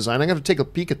 Ron Muck Design. I'm going to take a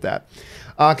peek at that.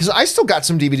 Because I still got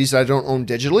some DVDs that I don't own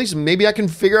digitally, so maybe I can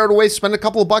figure out a way to spend a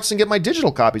couple of bucks and get my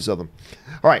digital copies of them.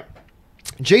 All right.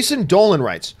 Jason Dolan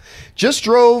writes, just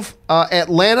drove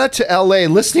Atlanta to LA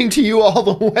listening to you all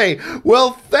the way.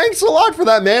 Well, thanks a lot for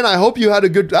that, man. I hope you had a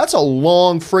good, that's a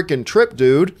long freaking trip,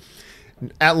 dude.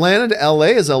 Atlanta to LA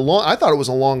is a long, I thought it was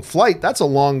a long flight. That's a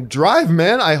long drive,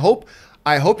 man. I hope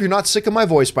you're not sick of my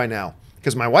voice by now,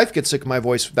 because my wife gets sick of my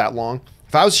voice that long.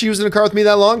 If she was in a car with me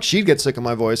that long, she'd get sick of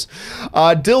my voice.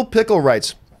 Dill Pickle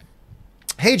writes,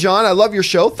 hey, John, I love your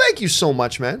show. Thank you so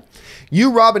much, man.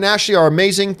 You, Rob, and Ashley are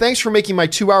amazing. Thanks for making my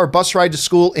 2-hour bus ride to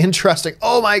school interesting.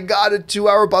 Oh, my God, a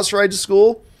 2-hour bus ride to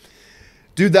school?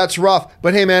 Dude, that's rough.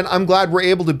 But hey, man, I'm glad we're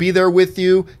able to be there with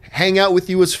you, hang out with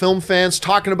you as film fans,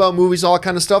 talking about movies, all that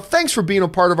kind of stuff. Thanks for being a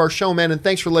part of our show, man, and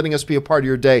thanks for letting us be a part of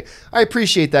your day. I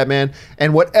appreciate that, man.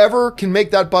 And whatever can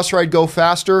make that bus ride go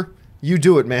faster, you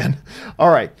do it, man.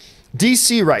 All right.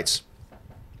 DC writes,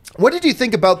 what did you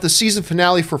think about the season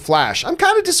finale for Flash? I'm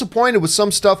kind of disappointed with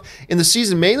some stuff in the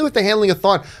season, mainly with the handling of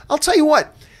Thawne. I'll tell you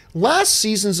what, the last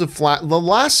season of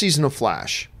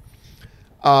Flash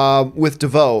with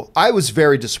DeVoe, I was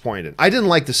very disappointed. I didn't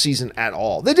like the season at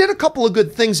all. They did a couple of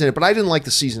good things in it, but I didn't like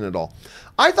the season at all.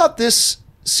 I thought this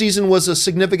season was a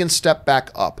significant step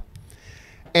back up,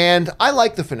 and I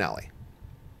like the finale.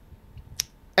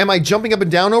 Am I jumping up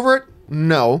and down over it?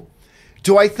 No.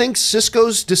 Do I think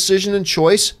Cisco's decision and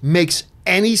choice makes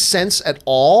any sense at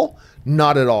all?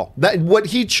 Not at all. What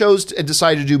he chose and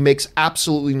decided to do makes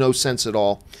absolutely no sense at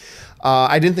all.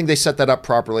 I didn't think they set that up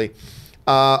properly.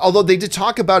 Although they did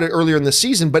talk about it earlier in the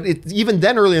season, but even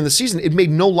then earlier in the season, it made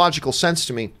no logical sense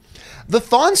to me. The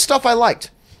Thawne stuff I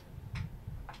liked.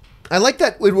 I liked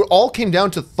that it all came down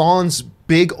to Thawne's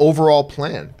big overall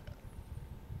plan.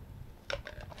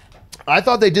 I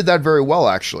thought they did that very well,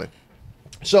 actually.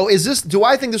 So do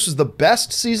I think this was the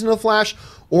best season of Flash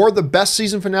or the best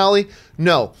season finale?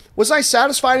 No. Was I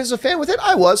satisfied as a fan with it?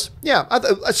 I was. Yeah,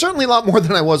 certainly a lot more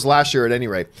than I was last year at any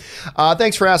rate.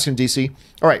 Thanks for asking, DC.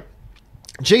 All right.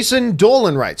 Jason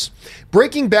Dolan writes,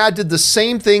 Breaking Bad did the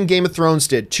same thing Game of Thrones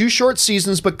did. 2 short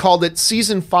seasons, but called it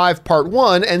Season 5 Part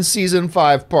 1 and Season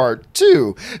 5 Part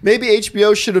 2. Maybe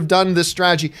HBO should have done this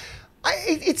strategy.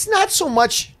 It's not so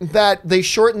much that they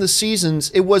shortened the seasons.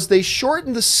 It was they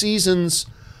shortened the seasons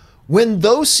when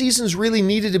those seasons really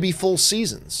needed to be full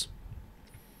seasons.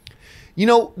 You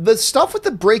know, the stuff with the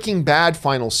Breaking Bad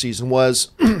final season was,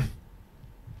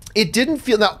 it didn't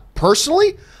feel, now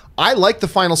personally, I like the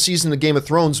final season of Game of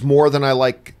Thrones more than I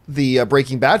like the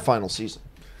Breaking Bad final season.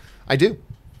 I do.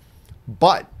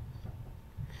 But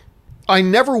I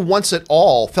never once at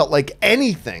all felt like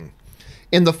anything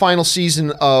in the final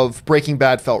season of Breaking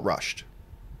Bad felt rushed.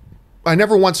 I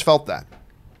never once felt that.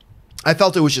 I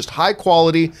felt it was just high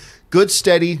quality, good,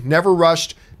 steady, never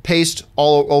rushed, paced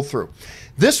all through.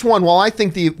 This one, while I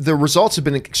think the results have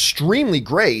been extremely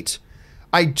great,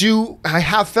 I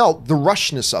have felt the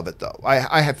rushness of it, though.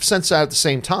 I have sensed that at the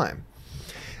same time.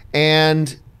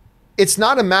 And it's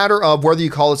not a matter of whether you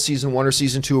call it season 1 or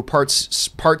season 2 or part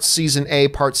season A,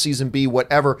 part season B,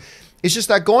 whatever. It's just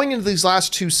that going into these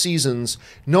last 2 seasons,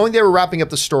 knowing they were wrapping up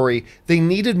the story, they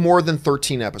needed more than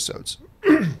 13 episodes.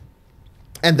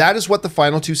 And that is what the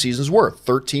final 2 seasons were,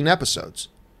 13 episodes.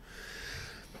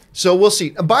 So we'll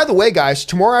see. And by the way, guys,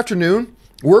 tomorrow afternoon,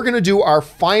 we're going to do our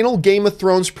final Game of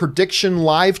Thrones prediction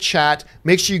live chat.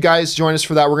 Make sure you guys join us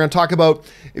for that. We're going to talk about,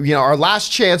 our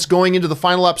last chance going into the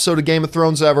final episode of Game of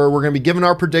Thrones ever. We're going to be giving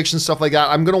our predictions, stuff like that.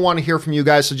 I'm going to want to hear from you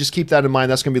guys, so just keep that in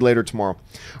mind. That's going to be later tomorrow.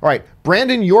 All right.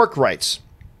 Brandon York writes,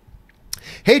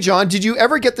 Hey, John, did you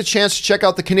ever get the chance to check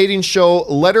out the Canadian show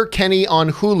Letterkenny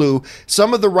on Hulu?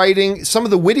 Some of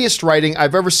the wittiest writing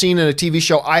I've ever seen in a TV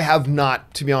show. I have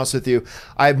not, to be honest with you.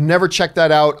 I've never checked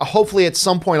that out. Hopefully at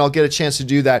some point I'll get a chance to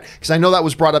do that, because I know that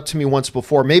was brought up to me once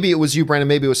before. Maybe it was you, Brandon,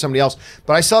 maybe it was somebody else,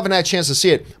 but I still haven't had a chance to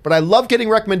see it. But I love getting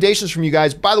recommendations from you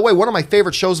guys. By the way, one of my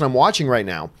favorite shows that I'm watching right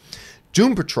now,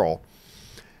 Doom Patrol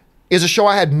is a show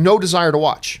I had no desire to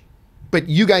watch. But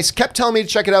you guys kept telling me to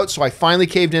check it out, so I finally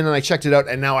caved in and I checked it out,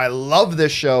 and now I love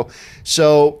this show.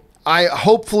 So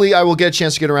hopefully I will get a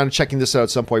chance to get around to checking this out at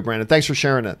some point, Brandon. Thanks for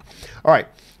sharing it. All right.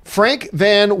 Frank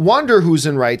Van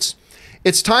Wanderhusen writes,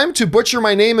 it's time to butcher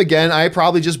my name again. I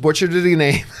probably just butchered it again.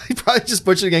 I probably just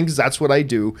butchered it again because that's what I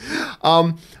do.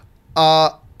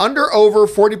 Under over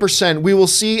 40%, we will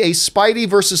see a Spidey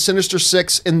versus Sinister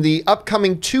Six in the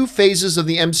upcoming 2 phases of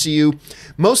the MCU.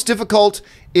 Most difficult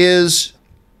is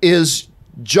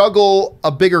juggle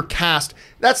a bigger cast.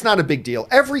 That's not a big deal.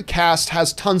 Every cast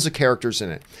has tons of characters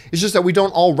in it. It's just that we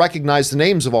don't all recognize the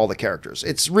names of all the characters.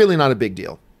 It's really not a big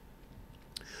deal.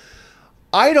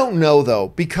 I don't know, though,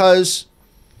 because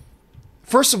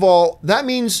first of all, that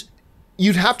means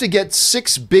you'd have to get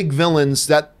 6 big villains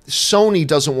that Sony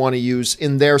doesn't want to use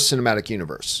in their cinematic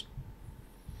universe.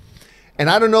 And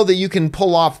I don't know that you can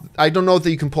pull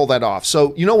that off.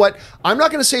 So, you know what? I'm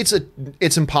not going to say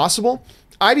it's impossible.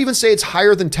 I'd even say it's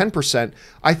higher than 10%.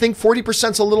 I think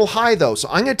 40% is a little high, though. So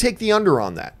I'm going to take the under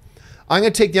on that. I'm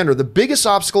going to take the under. The biggest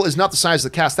obstacle is not the size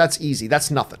of the cast. That's easy. That's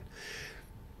nothing.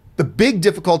 The big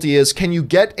difficulty is, can you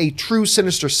get a true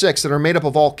Sinister Six that are made up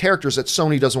of all characters that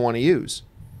Sony doesn't want to use?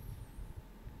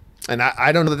 And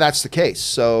I don't know that that's the case.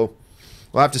 So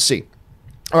we'll have to see.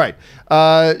 All right.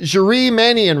 Jari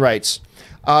Manian writes,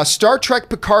 Star Trek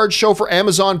Picard show for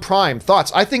Amazon Prime.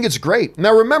 Thoughts? I think it's great.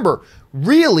 Now remember,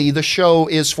 really the show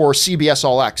is for CBS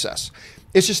All Access.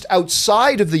 It's just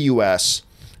outside of the US,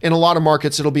 in a lot of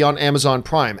markets, it'll be on Amazon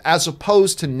Prime, as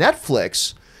opposed to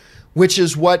Netflix, which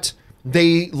is what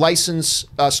they license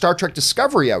Star Trek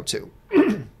Discovery out to.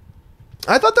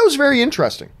 I thought that was very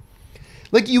interesting.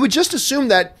 Like, you would just assume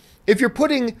that if you're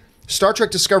putting Star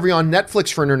Trek Discovery on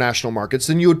Netflix for international markets,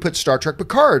 then you would put Star Trek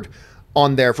Picard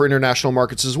on there for international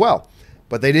markets as well.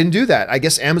 But they didn't do that. I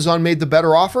guess Amazon made the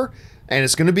better offer, and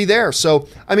it's going to be there. So,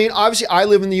 I mean, obviously I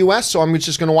live in the US, so I'm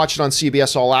just going to watch it on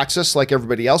CBS All Access like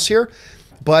everybody else here.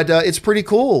 But it's pretty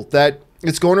cool that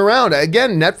it's going around.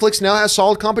 Again, Netflix now has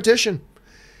solid competition.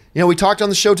 You know, we talked on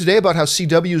the show today about how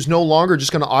CW is no longer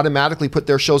just going to automatically put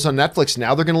their shows on Netflix.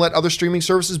 Now they're going to let other streaming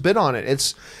services bid on it.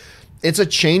 It's a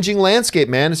changing landscape,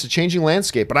 man. It's a changing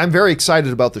landscape. But I'm very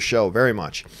excited about the show, very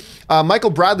much.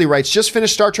 Michael Bradley writes, just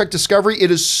finished Star Trek Discovery.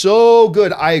 It is so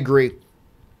good. I agree.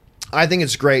 I think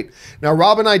it's great. Now,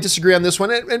 Rob and I disagree on this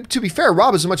one. And to be fair,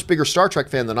 Rob is a much bigger Star Trek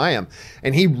fan than I am.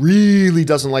 And he really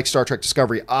doesn't like Star Trek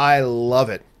Discovery. I love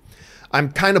it.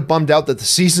 I'm kind of bummed out that the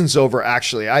season's over,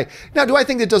 actually. Now, do I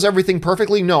think it does everything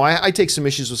perfectly? No, I take some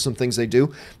issues with some things they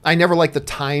do. I never liked the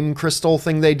time crystal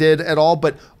thing they did at all.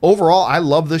 But overall, I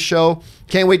love this show.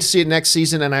 Can't wait to see it next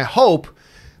season. And I hope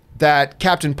that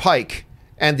Captain Pike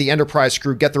and the Enterprise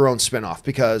crew get their own spinoff,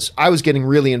 because I was getting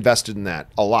really invested in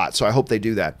that a lot. So I hope they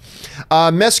do that.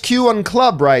 Mesq on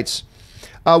Club writes,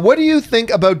 what do you think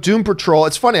about Doom Patrol?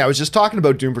 It's funny, I was just talking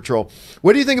about Doom Patrol.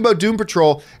 What do you think about Doom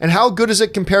Patrol, and how good is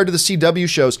it compared to the CW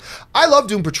shows? I love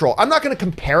Doom Patrol. I'm not going to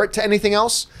compare it to anything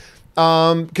else,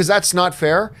 because that's not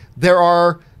fair. There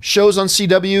are shows on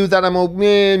CW that I'm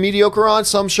mediocre on.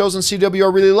 Some shows on CW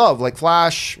I really love, like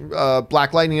Flash,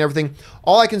 Black Lightning, and everything.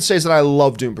 All I can say is that I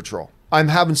love Doom Patrol. I'm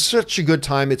having such a good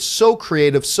time. It's so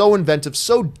creative, so inventive,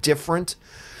 so different.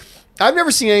 I've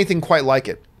never seen anything quite like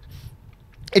it.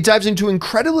 It dives into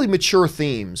incredibly mature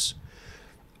themes.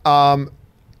 And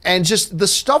just the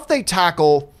stuff they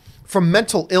tackle, from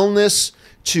mental illness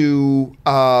to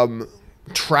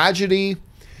tragedy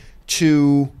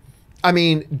to, I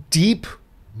mean, deep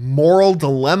moral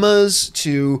dilemmas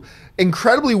to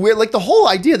incredibly weird, like the whole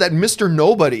idea that Mr.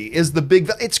 Nobody is the big,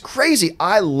 it's crazy.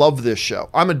 I love this show.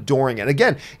 I'm adoring it.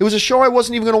 Again, it was a show I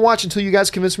wasn't even going to watch until you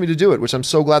guys convinced me to do it, which I'm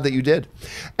so glad that you did.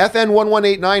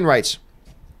 FN1189 writes,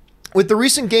 with the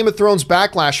recent Game of Thrones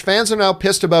backlash, fans are now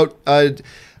pissed about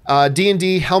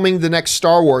D&D helming the next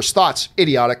Star Wars. Thoughts?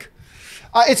 Idiotic.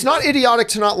 It's not idiotic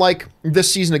to not like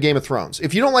this season of Game of Thrones.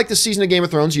 If you don't like this season of Game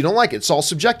of Thrones, you don't like it. It's all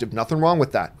subjective. Nothing wrong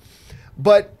with that.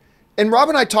 But, and Rob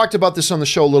and I talked about this on the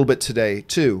show a little bit today,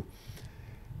 too.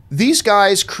 These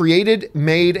guys created,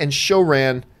 made, and show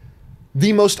ran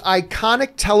the most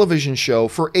iconic television show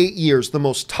for 8 years, the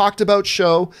most talked about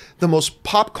show, the most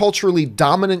pop culturally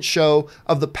dominant show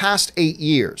of the past 8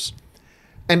 years.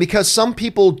 And because some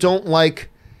people don't like,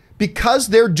 because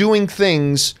they're doing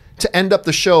things to end up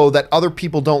the show that other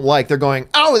people don't like, they're going,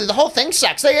 oh, the whole thing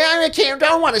sucks. I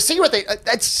don't want to see what they,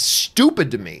 that's stupid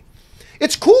to me.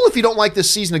 It's cool if you don't like this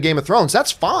season of Game of Thrones.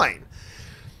 That's fine.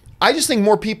 I just think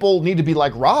more people need to be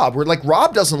like Rob, where like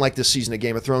Rob doesn't like this season of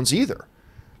Game of Thrones either.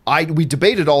 We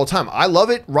debate it all the time. I love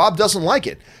it. Rob doesn't like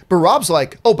it. But Rob's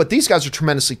like, oh, but these guys are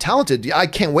tremendously talented. I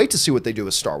can't wait to see what they do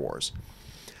with Star Wars.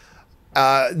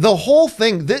 The whole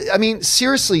thing, I mean,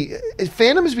 seriously,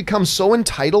 fandom has become so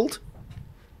entitled.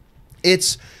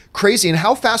 It's crazy. And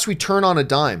how fast we turn on a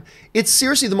dime. It's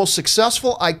seriously the most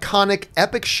successful, iconic,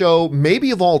 epic show,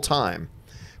 maybe of all time,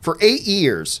 for 8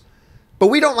 years. But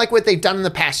we don't like what they've done in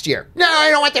the past year. No, I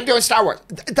don't want them doing Star Wars.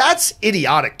 That's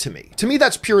idiotic to me. To me,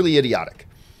 that's purely idiotic.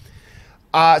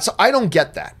 So I don't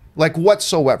get that, like,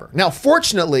 whatsoever. Now,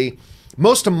 fortunately,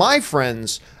 most of my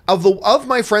friends, of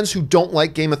my friends who don't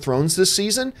like Game of Thrones this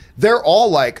season, they're all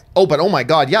like, oh, but oh my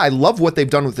God, yeah, I love what they've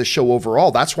done with this show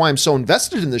overall. That's why I'm so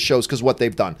invested in the shows, because what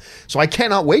they've done. So I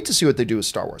cannot wait to see what they do with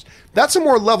Star Wars. That's a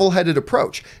more level-headed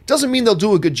approach. Doesn't mean they'll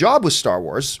do a good job with Star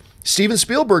Wars. Steven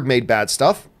Spielberg made bad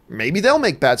stuff. Maybe they'll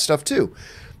make bad stuff too.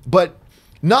 But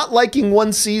not liking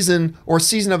one season or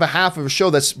season and a half of a show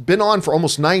that's been on for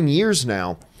almost 9 years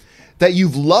now, that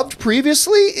you've loved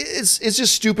previously, is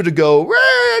just stupid to go,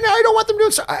 I don't want them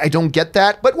doing so. I don't get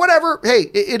that, but whatever. Hey,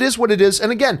 it is what it is.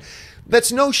 And again,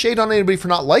 that's no shade on anybody for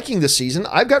not liking this season.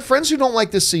 I've got friends who don't like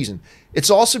this season.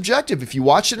 It's all subjective. If you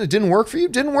watch it and it didn't work for you,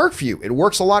 it didn't work for you. It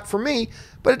works a lot for me,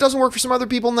 but it doesn't work for some other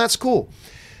people, and that's cool.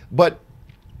 But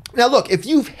now look, if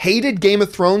you've hated Game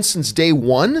of Thrones since day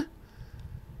one,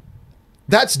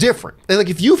 that's different. And like,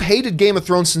 if you've hated Game of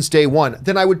Thrones since day one,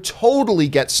 then I would totally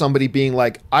get somebody being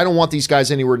like, I don't want these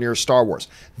guys anywhere near Star Wars.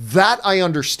 That I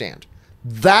understand.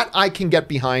 That I can get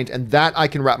behind, and that I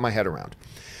can wrap my head around.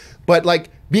 But like,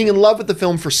 being in love with the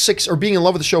film for being in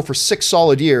love with the show for 6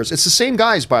 solid years, it's the same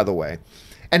guys, by the way.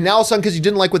 And now all of a sudden, because you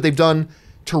didn't like what they've done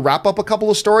to wrap up a couple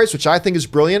of stories, which I think is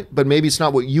brilliant, but maybe it's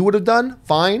not what you would have done,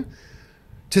 fine.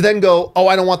 To then go, oh,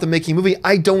 I don't want them making a movie.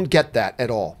 I don't get that at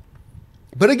all.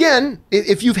 But again,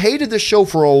 if you've hated this show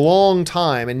for a long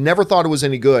time and never thought it was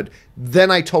any good, then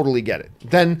I totally get it.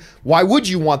 Then why would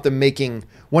you want them making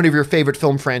one of your favorite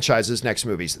film franchises next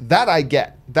movies? That I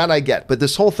get. That I get. But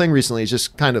this whole thing recently is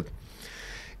just kind of,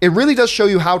 it really does show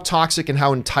you how toxic and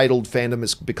how entitled fandom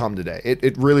has become today.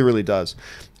 It really, really does.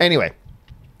 Anyway,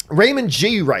 Raymond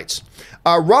G writes,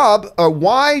 Rob,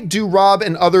 why do Rob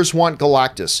and others want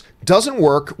Galactus? Doesn't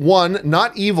work. 1,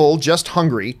 not evil, just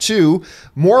hungry. 2,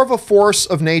 more of a force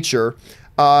of nature,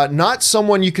 not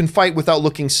someone you can fight without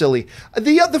looking silly.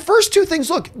 The first 2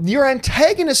 things, look, your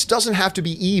antagonist doesn't have to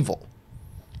be evil.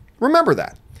 Remember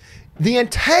that. The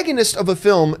antagonist of a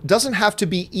film doesn't have to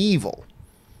be evil.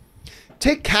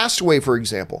 Take Castaway, for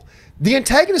example. The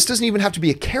antagonist doesn't even have to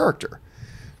be a character.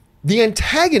 The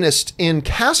antagonist in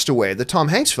Castaway, the Tom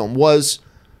Hanks film, was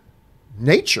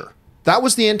nature. That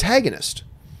was the antagonist.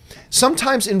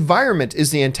 Sometimes environment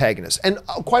is the antagonist, and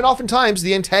quite oftentimes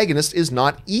the antagonist is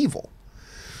not evil.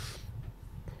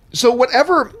 So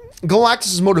whatever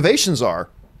Galactus' motivations are,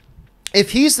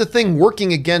 if he's the thing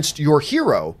working against your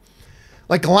hero,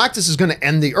 like Galactus is going to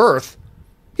end the Earth,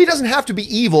 he doesn't have to be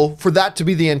evil for that to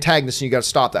be the antagonist, and you got to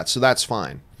stop that, so that's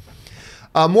fine.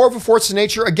 More of a force of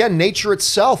nature, again, nature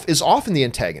itself is often the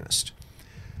antagonist.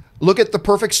 Look at The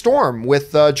Perfect Storm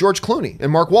with George Clooney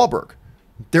and Mark Wahlberg.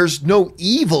 There's no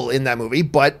evil in that movie,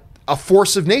 but a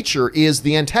force of nature is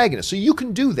the antagonist. So you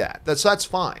can do that. That's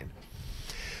fine.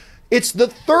 It's the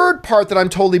third part that I'm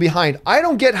totally behind. I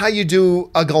don't get how you do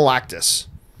a Galactus.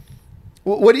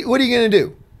 What are you going to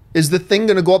do? Is the thing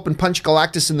going to go up and punch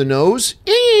Galactus in the nose?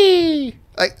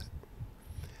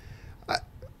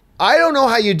 I don't know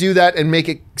how you do that and make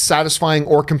it satisfying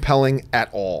or compelling at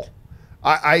all.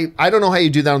 I don't know how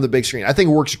you do that on the big screen. I think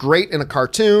it works great in a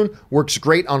cartoon, works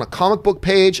great on a comic book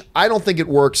page. I don't think it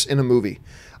works in a movie.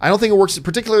 I don't think it works,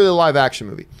 particularly a live action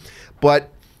movie. But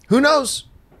who knows,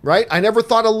 right? I never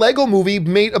thought a Lego movie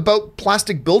made about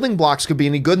plastic building blocks could be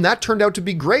any good, and that turned out to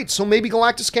be great. So maybe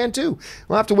Galactus can too.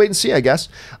 We'll have to wait and see, I guess.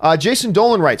 Jason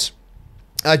Dolan writes,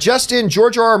 just in,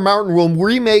 George R.R. Martin will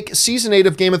remake Season 8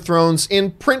 of Game of Thrones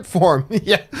in print form.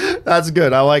 Yeah, that's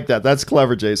good. I like that. That's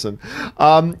clever, Jason.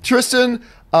 Tristan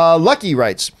Lucky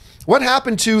writes, what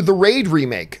happened to the Raid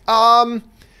remake?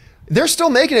 They're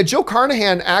still making it. Joe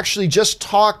Carnahan actually just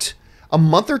talked a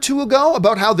month or 2 ago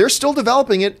about how they're still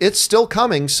developing it. It's still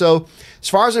coming. So as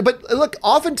far as, but look,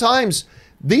 oftentimes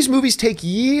these movies take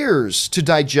years to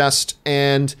digest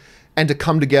and to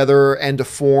come together and to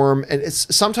form. And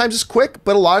sometimes it's quick,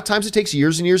 but a lot of times it takes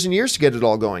years and years and years to get it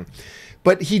all going.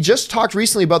 But he just talked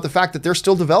recently about the fact that they're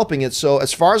still developing it. So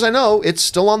as far as I know, it's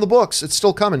still on the books. It's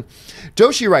still coming.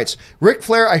 Doshi writes, Ric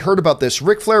Flair, I heard about this.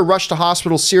 Ric Flair rushed to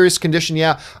hospital, serious condition.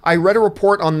 Yeah, I read a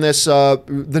report on this.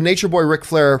 The Nature Boy Ric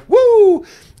Flair, woo!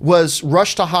 was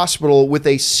rushed to hospital with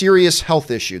a serious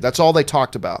health issue. That's all they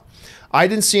talked about. I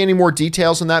didn't see any more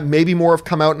details on that. Maybe more have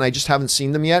come out and I just haven't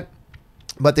seen them yet.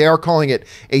 But they are calling it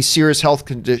a serious health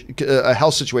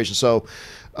situation. So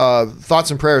thoughts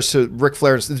and prayers to Ric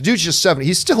Flair. The dude's just 70.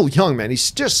 He's still young, man.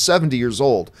 He's just 70 years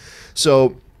old.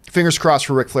 So fingers crossed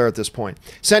for Ric Flair at this point.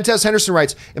 Santez Henderson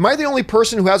writes, am I the only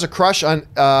person who has a crush on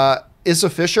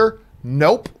Issa Fisher?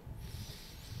 Nope.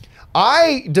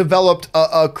 I developed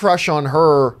a crush on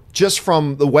her just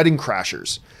from the Wedding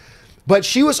Crashers. But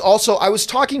she was also, I was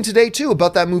talking today too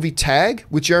about that movie Tag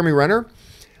with Jeremy Renner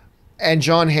and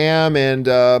John Hamm and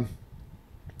Ed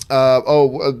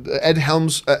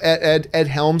Helms. Ed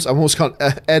Helms. I almost called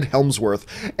Ed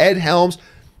Helmsworth. Ed Helms.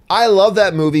 I love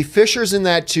that movie. Fisher's in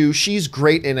that too. She's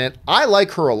great in it. I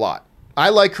like her a lot.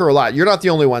 You're not the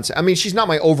only ones. I mean, she's not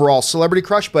my overall celebrity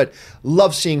crush, but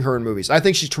love seeing her in movies. I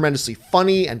think she's tremendously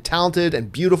funny and talented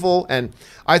and beautiful, and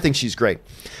I think she's great.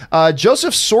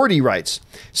 Joseph Sorty writes,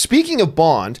 speaking of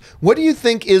Bond, what do you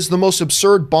think is the most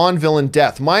absurd Bond villain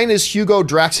death? Mine is Hugo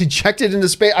Drax ejected into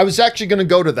space. I was actually going to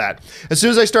go to that. As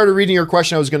soon as I started reading your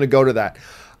question, I was going to go to that.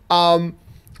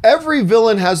 Every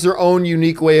villain has their own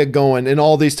unique way of going in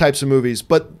all these types of movies,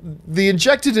 but the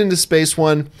ejected into space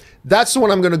one, that's the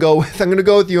one I'm going to go with. I'm going to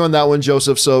go with you on that one,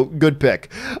 Joseph, so good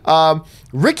pick.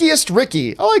 Rickiest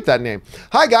Ricky. I like that name.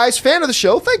 Hi, guys. Fan of the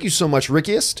show. Thank you so much,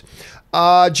 Rickiest.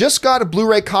 Just got a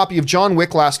Blu-ray copy of John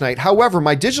Wick last night. However,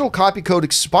 my digital copy code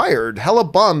expired. Hella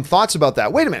bum. Thoughts about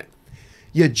that? Wait a minute.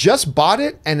 You just bought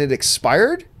it and it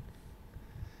expired?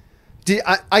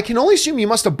 I can only assume you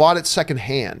must have bought it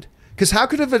secondhand. Because how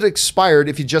could it have expired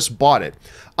if you just bought it?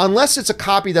 Unless it's a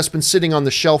copy that's been sitting on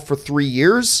the shelf for 3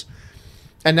 years,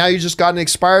 and now you just got it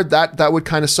expired, that would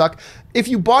kind of suck. If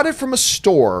you bought it from a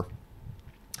store,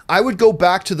 I would go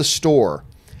back to the store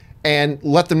and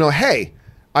let them know, hey,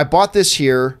 I bought this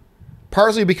here,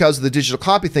 partly because of the digital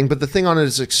copy thing, but the thing on it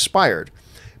is expired.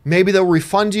 Maybe they'll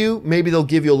refund you. Maybe they'll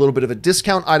give you a little bit of a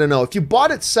discount. I don't know. If you bought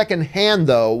it secondhand,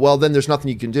 though, well, then there's nothing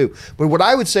you can do. But what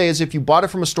I would say is if you bought it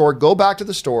from a store, go back to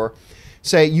the store,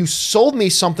 say, you sold me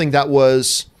something that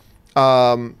was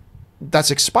that's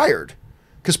expired.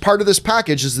 Because part of this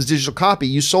package is the digital copy.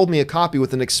 You sold me a copy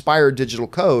with an expired digital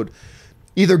code.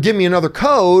 Either give me another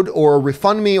code or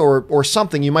refund me or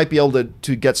something. You might be able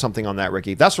to get something on that,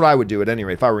 Ricky. That's what I would do at any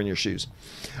rate if I were in your shoes.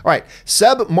 All right.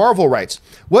 Seb Marvel writes,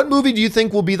 what movie do you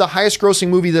think will be the highest grossing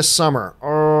movie this summer?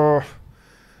 Well,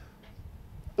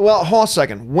 hold on a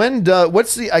second.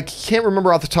 I can't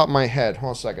remember off the top of my head. Hold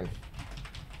on a second.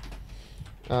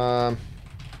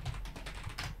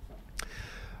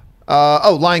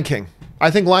 Lion King. I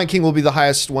think Lion King will be the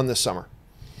highest one this summer.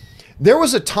 There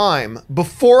was a time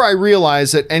before I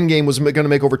realized that Endgame was going to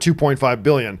make over $2.5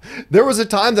 billion. There was a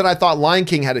time that I thought Lion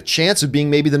King had a chance of being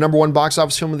maybe the #1 box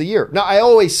office film of the year. Now, I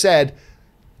always said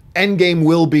Endgame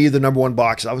will be the #1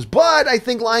 box office, but I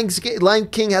think Lion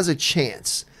King has a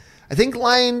chance. I think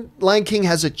Lion King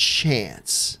has a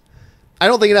chance. I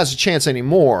don't think it has a chance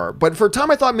anymore, but for a time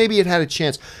I thought maybe it had a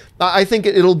chance. I think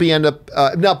it'll be end up...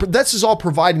 now, this is all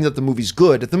providing that the movie's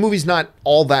good. If the movie's not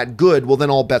all that good, well,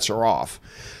 then all bets are off.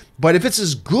 But if it's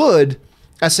as good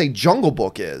as, say, Jungle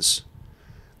Book is,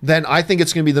 then I think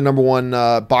it's going to be the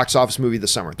 #1 box office movie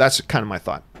this summer. That's kind of my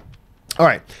thought. All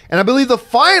right. And I believe the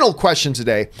final question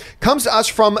today comes to us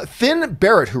from Finn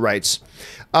Barrett, who writes,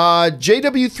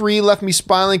 JW3 left me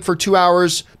smiling for 2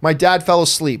 hours. My dad fell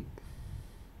asleep.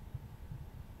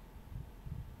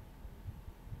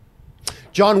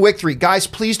 John Wick 3. Guys,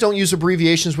 please don't use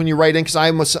abbreviations when you write in, because I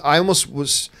almost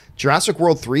was... Jurassic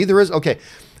World 3 there is? Okay.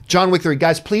 John Wick 3.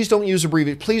 Guys, please don't use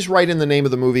abbreviations. Please write in the name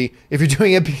of the movie if you're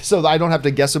doing it so that I don't have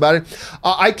to guess about it.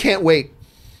 I can't wait.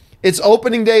 It's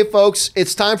opening day, folks.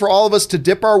 It's time for all of us to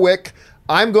dip our wick.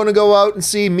 I'm going to go out and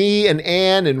see me and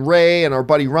Ann and Ray and our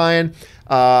buddy Ryan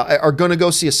are going to go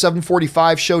see a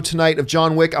 7:45 show tonight of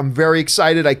John Wick. I'm very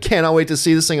excited. I cannot wait to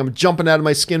see this thing. I'm jumping out of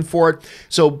my skin for it.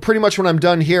 So pretty much when I'm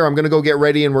done here, I'm going to go get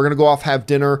ready and we're going to go off, have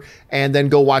dinner, and then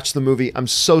go watch the movie. I'm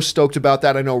so stoked about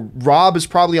that. I know Rob is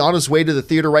probably on his way to the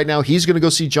theater right now. He's going to go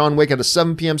see John Wick at a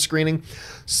 7 p.m. screening.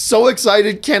 So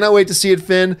excited. Cannot wait to see it,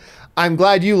 Finn. I'm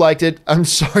glad you liked it. I'm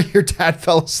sorry your dad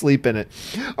fell asleep in it.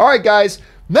 All right, guys.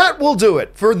 That will do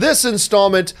it for this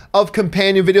installment of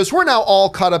Companion Videos. We're now all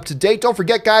caught up to date. Don't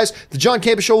forget, guys, the John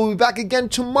Campea Show will be back again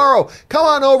tomorrow. Come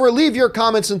on over, leave your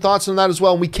comments and thoughts on that as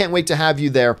well, and we can't wait to have you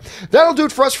there. That'll do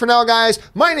it for us for now, guys.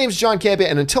 My name's John Campea,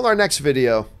 and until our next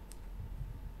video,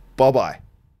 bye-bye.